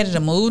baby daddy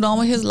done moved on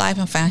with his life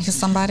and found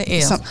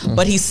somebody else,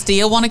 but he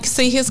still want to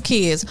see his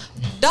kids,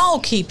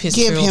 don't keep his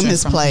children him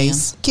his from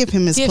place. him. Give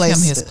him his Give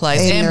place. him his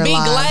place, in and their be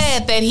lives.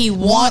 glad that he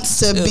wants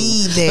to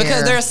be there.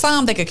 Because there are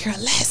some that could care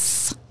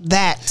less.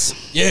 That.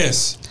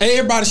 Yes.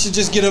 Everybody should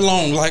just get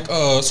along like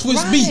Swiss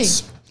Right.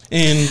 Beats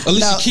and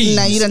Alicia Keys.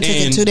 Now you done took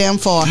it too damn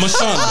far.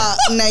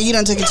 Now you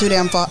done took it too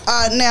damn far.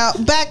 Now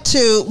back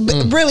to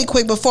really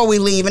quick before we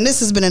leave, and this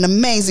has been an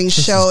amazing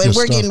show, and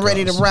we're getting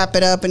ready to wrap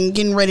it up and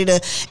getting ready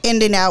to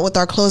end it out with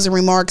our closing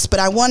remarks. But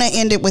I want to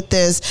end it with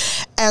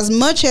this: as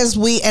much as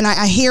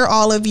I hear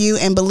all of you,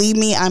 and believe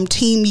me, I'm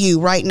team you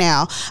right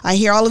now. I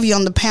hear all of you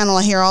on the panel.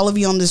 I hear all of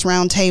you on this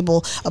round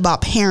table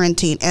about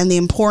parenting and the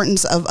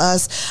importance of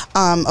us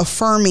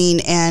affirming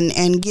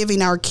and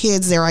giving our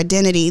kids their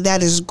identity.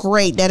 That is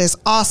great. That is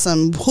awesome.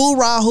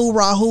 Hoorah,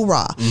 hoorah,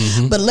 hoorah.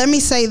 But let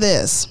me say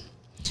this.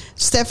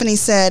 Stephanie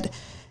said,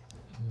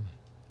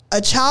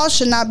 a child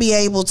should not be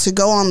able to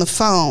go on the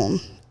phone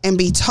and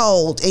be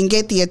told and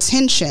get the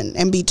attention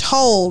and be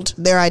told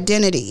their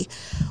identity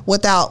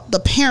without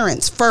the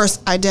parents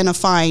first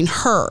identifying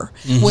her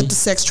with the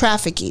sex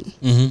trafficking.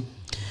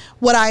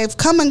 What I've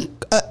come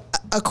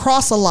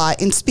across a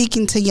lot in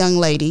speaking to young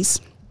ladies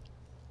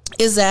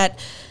is that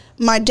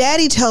my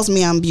daddy tells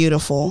me I'm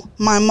beautiful.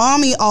 My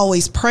mommy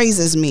always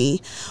praises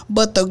me,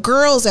 but the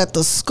girls at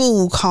the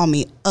school call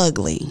me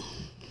ugly.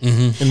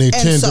 And they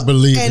tend to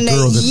believe the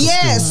girls at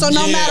the school. So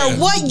no matter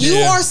what you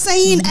are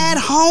saying at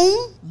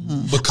home,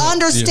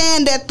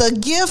 understand that the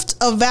gift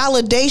of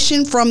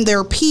validation from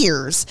their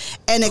peers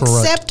and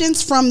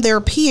acceptance from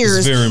their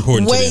peers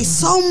weighs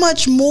so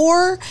much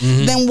more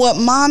than what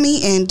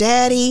mommy and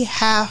daddy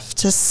have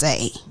to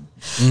say.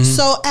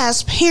 So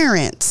as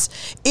parents,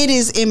 it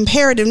is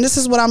imperative, and this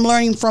is what I'm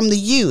learning from the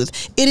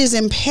youth, it is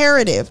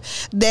imperative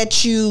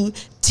that you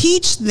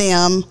teach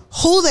them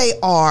who they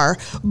are,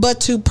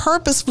 but to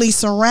purposefully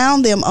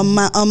surround them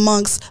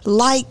amongst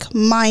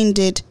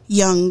like-minded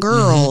young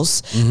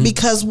girls,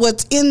 because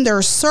what's in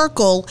their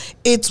circle,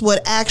 it's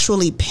what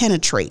actually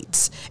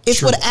penetrates.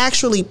 It's what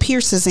actually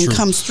pierces and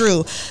comes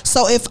through.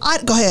 So if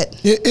I go ahead,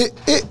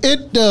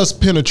 it does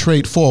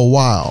penetrate for a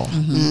while,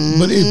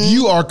 but if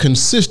you are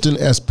consistent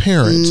as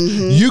parents,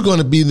 you're going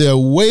to be there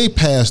way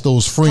past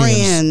those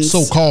friends.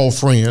 So-called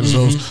friends.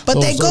 But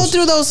they go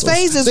through those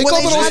phases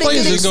where they try to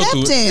get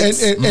acceptance.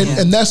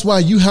 And that's why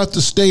you have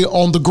to stay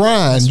on the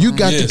grind. You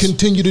got to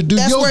continue to do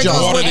your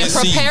job and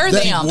prepare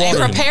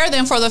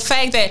them for the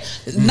fact that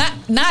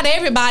not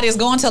everybody is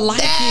going to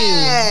like you.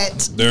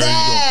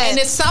 And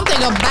it's something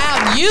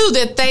about you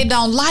that they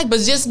don't like, but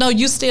just know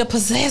you still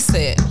possess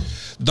it.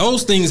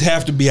 Those things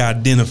have to be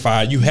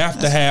identified. You have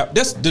to have.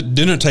 The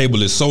dinner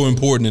table is so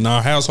important in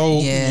our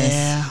household.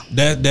 Yes.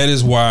 That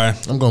is why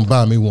I'm gonna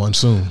buy me one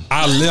soon.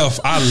 I left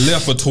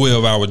a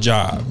 12-hour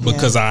job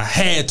because I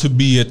had to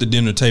be at the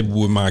dinner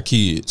table with my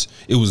kids.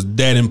 It was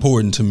that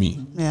important to me.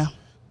 Yeah.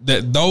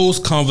 That those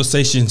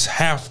conversations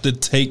have to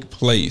take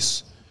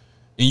place.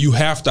 And you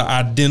have to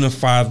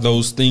identify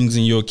those things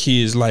in your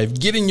kids' life.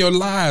 Get in your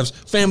lives.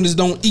 Families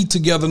don't eat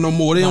together no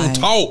more. They don't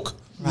talk.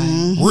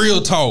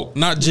 Real talk,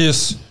 not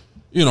just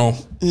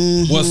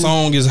what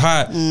song is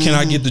hot? Can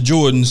I get the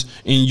Jordans?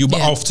 And you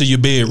off to your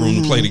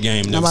bedroom to play the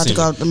game. I'm about to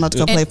go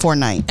play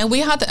Fortnite. And we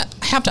have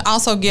to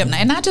also give,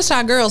 and not just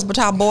our girls, but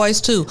our boys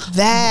too.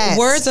 That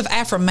words of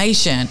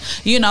affirmation.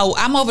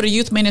 I'm over the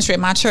youth ministry at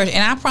my church,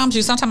 and I promise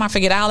you, sometimes I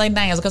forget all their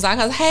names because I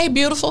go, "Hey,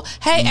 beautiful.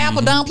 Hey,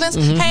 apple dumplings.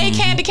 Hey,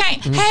 candy cane.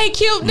 Hey,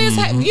 cuteness."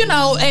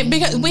 And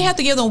because we have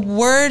to give them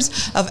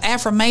words of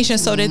affirmation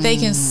so that they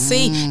can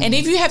see. And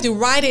if you have to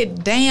write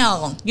it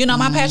down,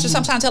 my pastor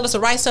sometimes tell us to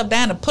write stuff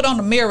down to put on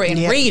the mirror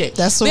and read it.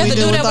 That's what we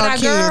do with our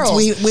kids.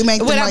 Girls. We make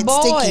them with write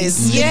our boys.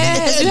 stickies.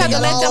 Yes, you have to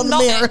let them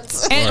know.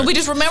 And we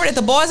just remember that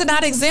the boys are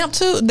not exempt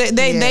too.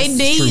 They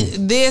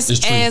need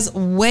this as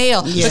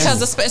well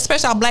because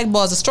especially our black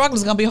boys, the struggle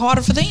is going to be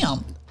harder for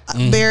them.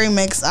 Barry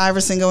makes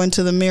Iverson go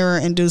into the mirror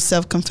and do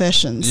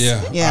self-confessions.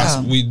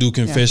 We do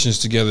confessions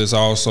together. It's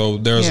also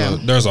there's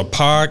a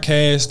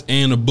podcast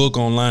and a book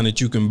online that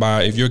you can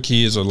buy if your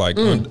kids are like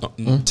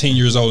 10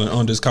 years old and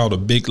under. It's called a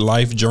Big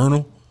Life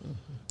Journal.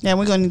 Yeah,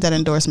 we're gonna need that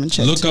endorsement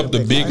check. Look up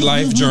the Big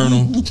Life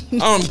Journal. I'm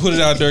gonna put it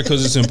out there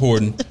because it's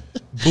important.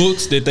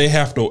 Books that they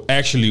have to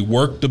actually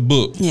work the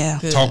book. Yeah,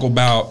 talk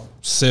about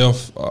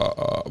self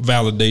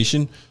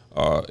validation,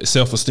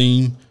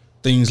 self-esteem,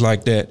 things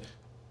like that.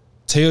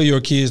 Tell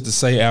your kids to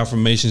say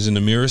affirmations in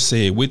the mirror.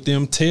 Say it with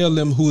them. Tell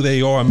them who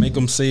they are and make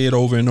them say it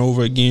over and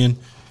over again.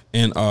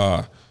 And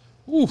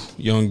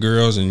young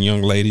girls and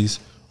young ladies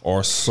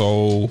are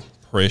so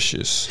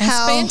precious. And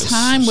spend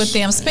time with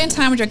them. Spend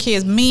time with your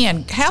kids.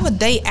 Men, have a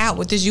day out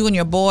with you and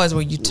your boys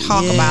where you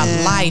talk about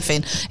life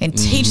and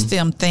teach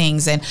them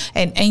things. And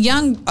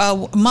young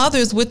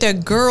mothers with their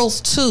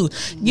girls too.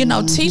 You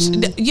know, teach.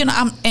 You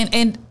know,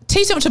 and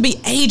teach them to be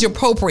age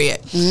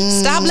appropriate.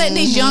 Stop letting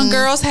these young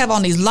girls have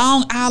on these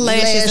long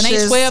eyelashes and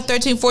they 12,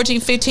 13, 14,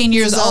 15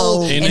 years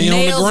old and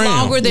nails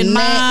longer than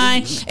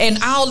mine and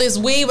all this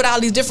weed with all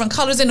these different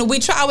colors in it. We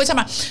try always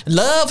talking about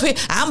love.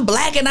 I'm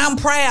black and I'm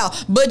proud,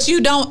 but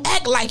you don't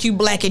act like you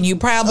black and you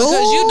proud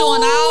because you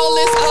doing all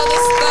this other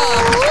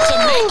stuff to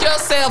make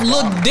yourself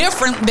look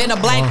different than a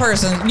black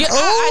person.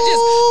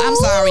 I'm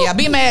sorry, y'all.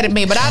 Be mad at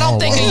me, but I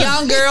don't think a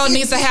young girl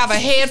needs to have a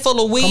head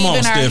full of weave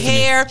in her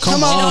hair. She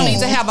don't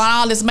need to have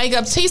all this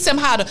makeup. Teach them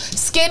how to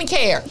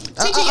skincare.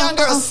 Teach a young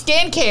girl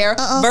skincare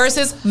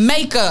versus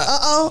makeup.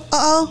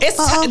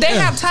 They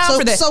have time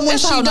for that. So when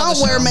she don't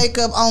wear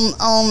makeup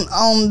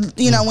on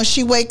you know, when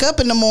she wake up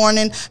in the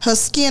morning, her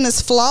skin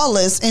is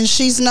flawless and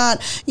she's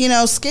not, you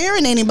know,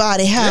 scaring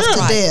anybody half to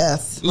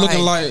death.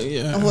 Looking like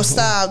well,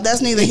 stop.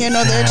 That's neither here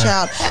nor there,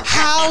 child.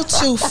 How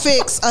to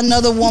fix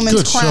another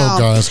woman's crown. Good show,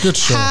 guys. Good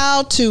show.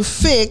 How to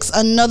fix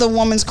another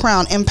woman's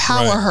crown.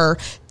 Empower her.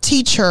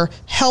 Teach her,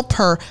 help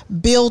her,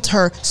 build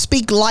her,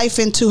 speak life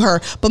into her,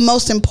 but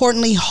most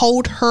importantly,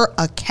 hold her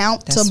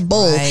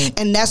accountable.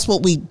 And that's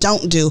what we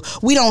don't do.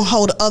 We don't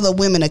hold other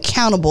women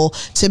accountable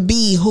to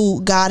be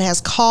who God has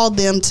called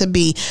them to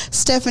be.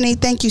 Stephanie,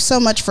 thank you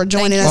so much for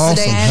joining us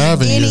today.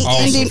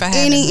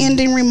 Any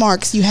ending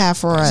remarks you have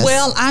for us?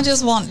 Well, I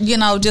just want,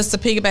 just to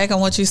piggyback on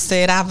what you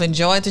said, I've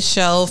enjoyed the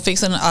show,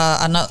 fixing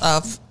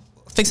a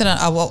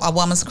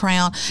woman's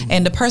crown,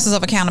 and the persons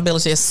of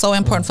accountability is so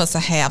important for us to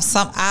have.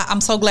 I'm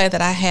so glad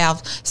that I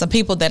have some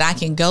people that I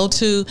can go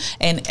to,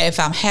 and if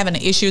I'm having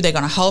an issue, they're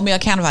going to hold me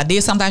accountable. If I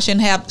did something I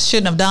shouldn't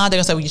have done, they're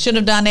going to say, well, you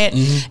shouldn't have done that.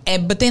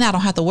 But then I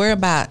don't have to worry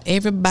about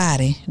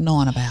everybody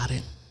knowing about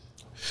it.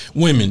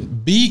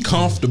 Women, be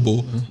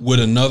comfortable with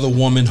another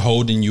woman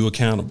holding you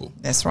accountable.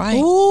 That's right.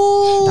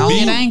 Don't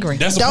get angry.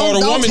 That's a part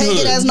of womanhood. Don't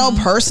take it as no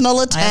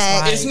personal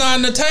attack. It's not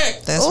an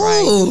attack. That's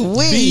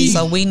right.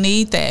 So we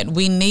need that.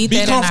 We need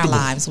that in our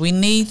lives. We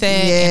need that.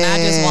 And I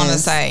just want to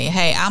say,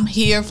 hey, I'm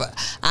here.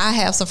 I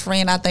have some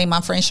friend. I think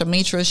my friend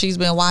Shamitra, she's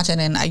been watching,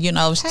 and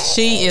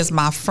she is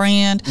my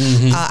friend.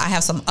 I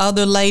have some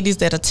other ladies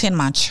that attend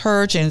my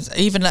church, and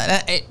even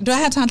do I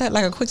have time to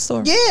like a quick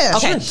story? Yeah.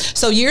 Okay. Sure.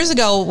 So years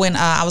ago, when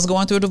I was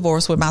going through a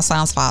divorce with my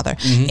son's father,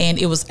 and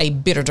it was a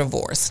bitter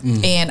divorce.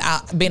 And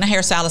being a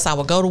hairstylist, I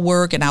would go to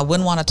work and I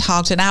wouldn't want to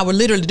talk to, and I would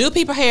literally do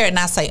people's hair and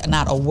I say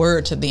not a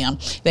word to them.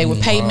 They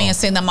would pay me and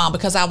send them on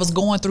because I was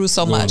going through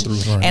so much.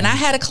 And I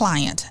had a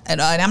client,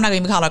 and I'm not going to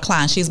even call her a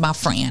client. She's my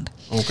friend.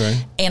 Okay.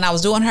 And I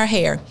was doing her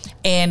hair,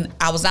 and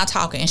I was not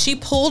talking, and she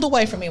pulled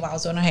away from me while I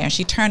was doing her hair, and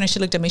she turned and she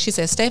looked at me. She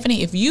said,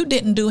 Stephanie, if you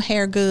didn't do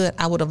hair good,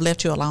 I would have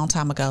left you a long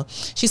time ago.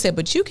 She said,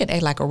 but you can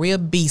act like a real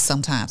beast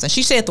sometimes. And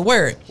she said the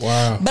word.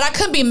 Wow. But I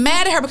couldn't be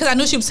mad at her because I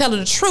knew she was telling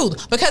the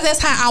truth, because that's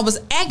how I was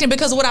acting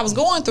because of what I was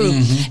going through.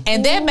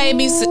 And that made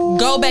me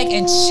go back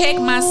and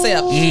check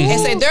myself and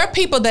say, there are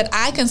people that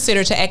I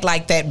consider to act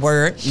like that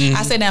word.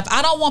 I said, now, if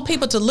I don't want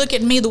people to look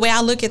at me the way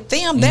I look at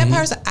them, that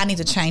person, I need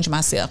to change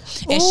myself.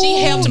 And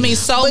she helped me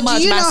so much by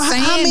saying that.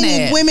 How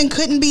many women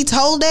couldn't be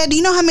told that? Do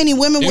you know how many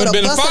women would have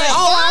busted that?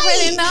 I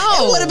already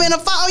know. It would have been a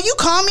fight. Oh, you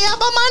call me out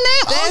by my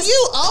name.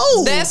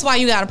 That's why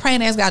you got to pray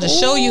and ask God to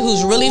show you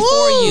who's really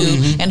for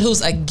you and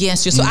who's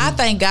against you. So I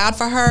thank God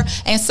for her.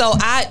 And so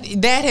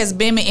that has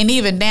been me. And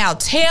even now,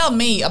 tell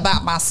me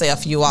about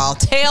myself, you all.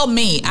 Tell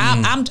me.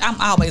 I'm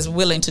always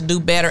willing to do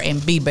better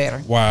and be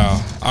better.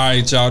 Wow. All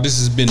right, y'all. This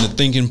has been The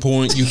Thinking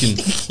Point. You can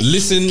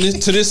listen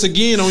to this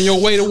again on your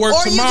way to work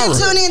tomorrow. Or you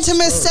can tune in to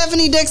Miss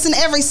Stephanie Dixon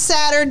every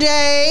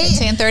Saturday at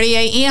 10:30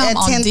 a.m.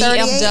 on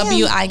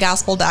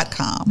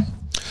DFWIGospel.com.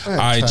 All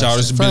right, y'all.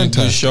 This has been a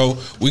good show.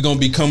 We're going to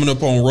be coming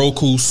up on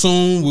Roku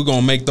soon. We're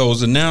going to make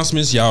those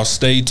announcements. Y'all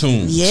stay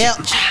tuned. Yep.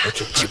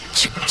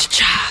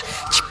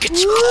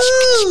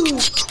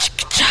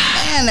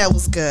 Man, that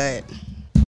was good.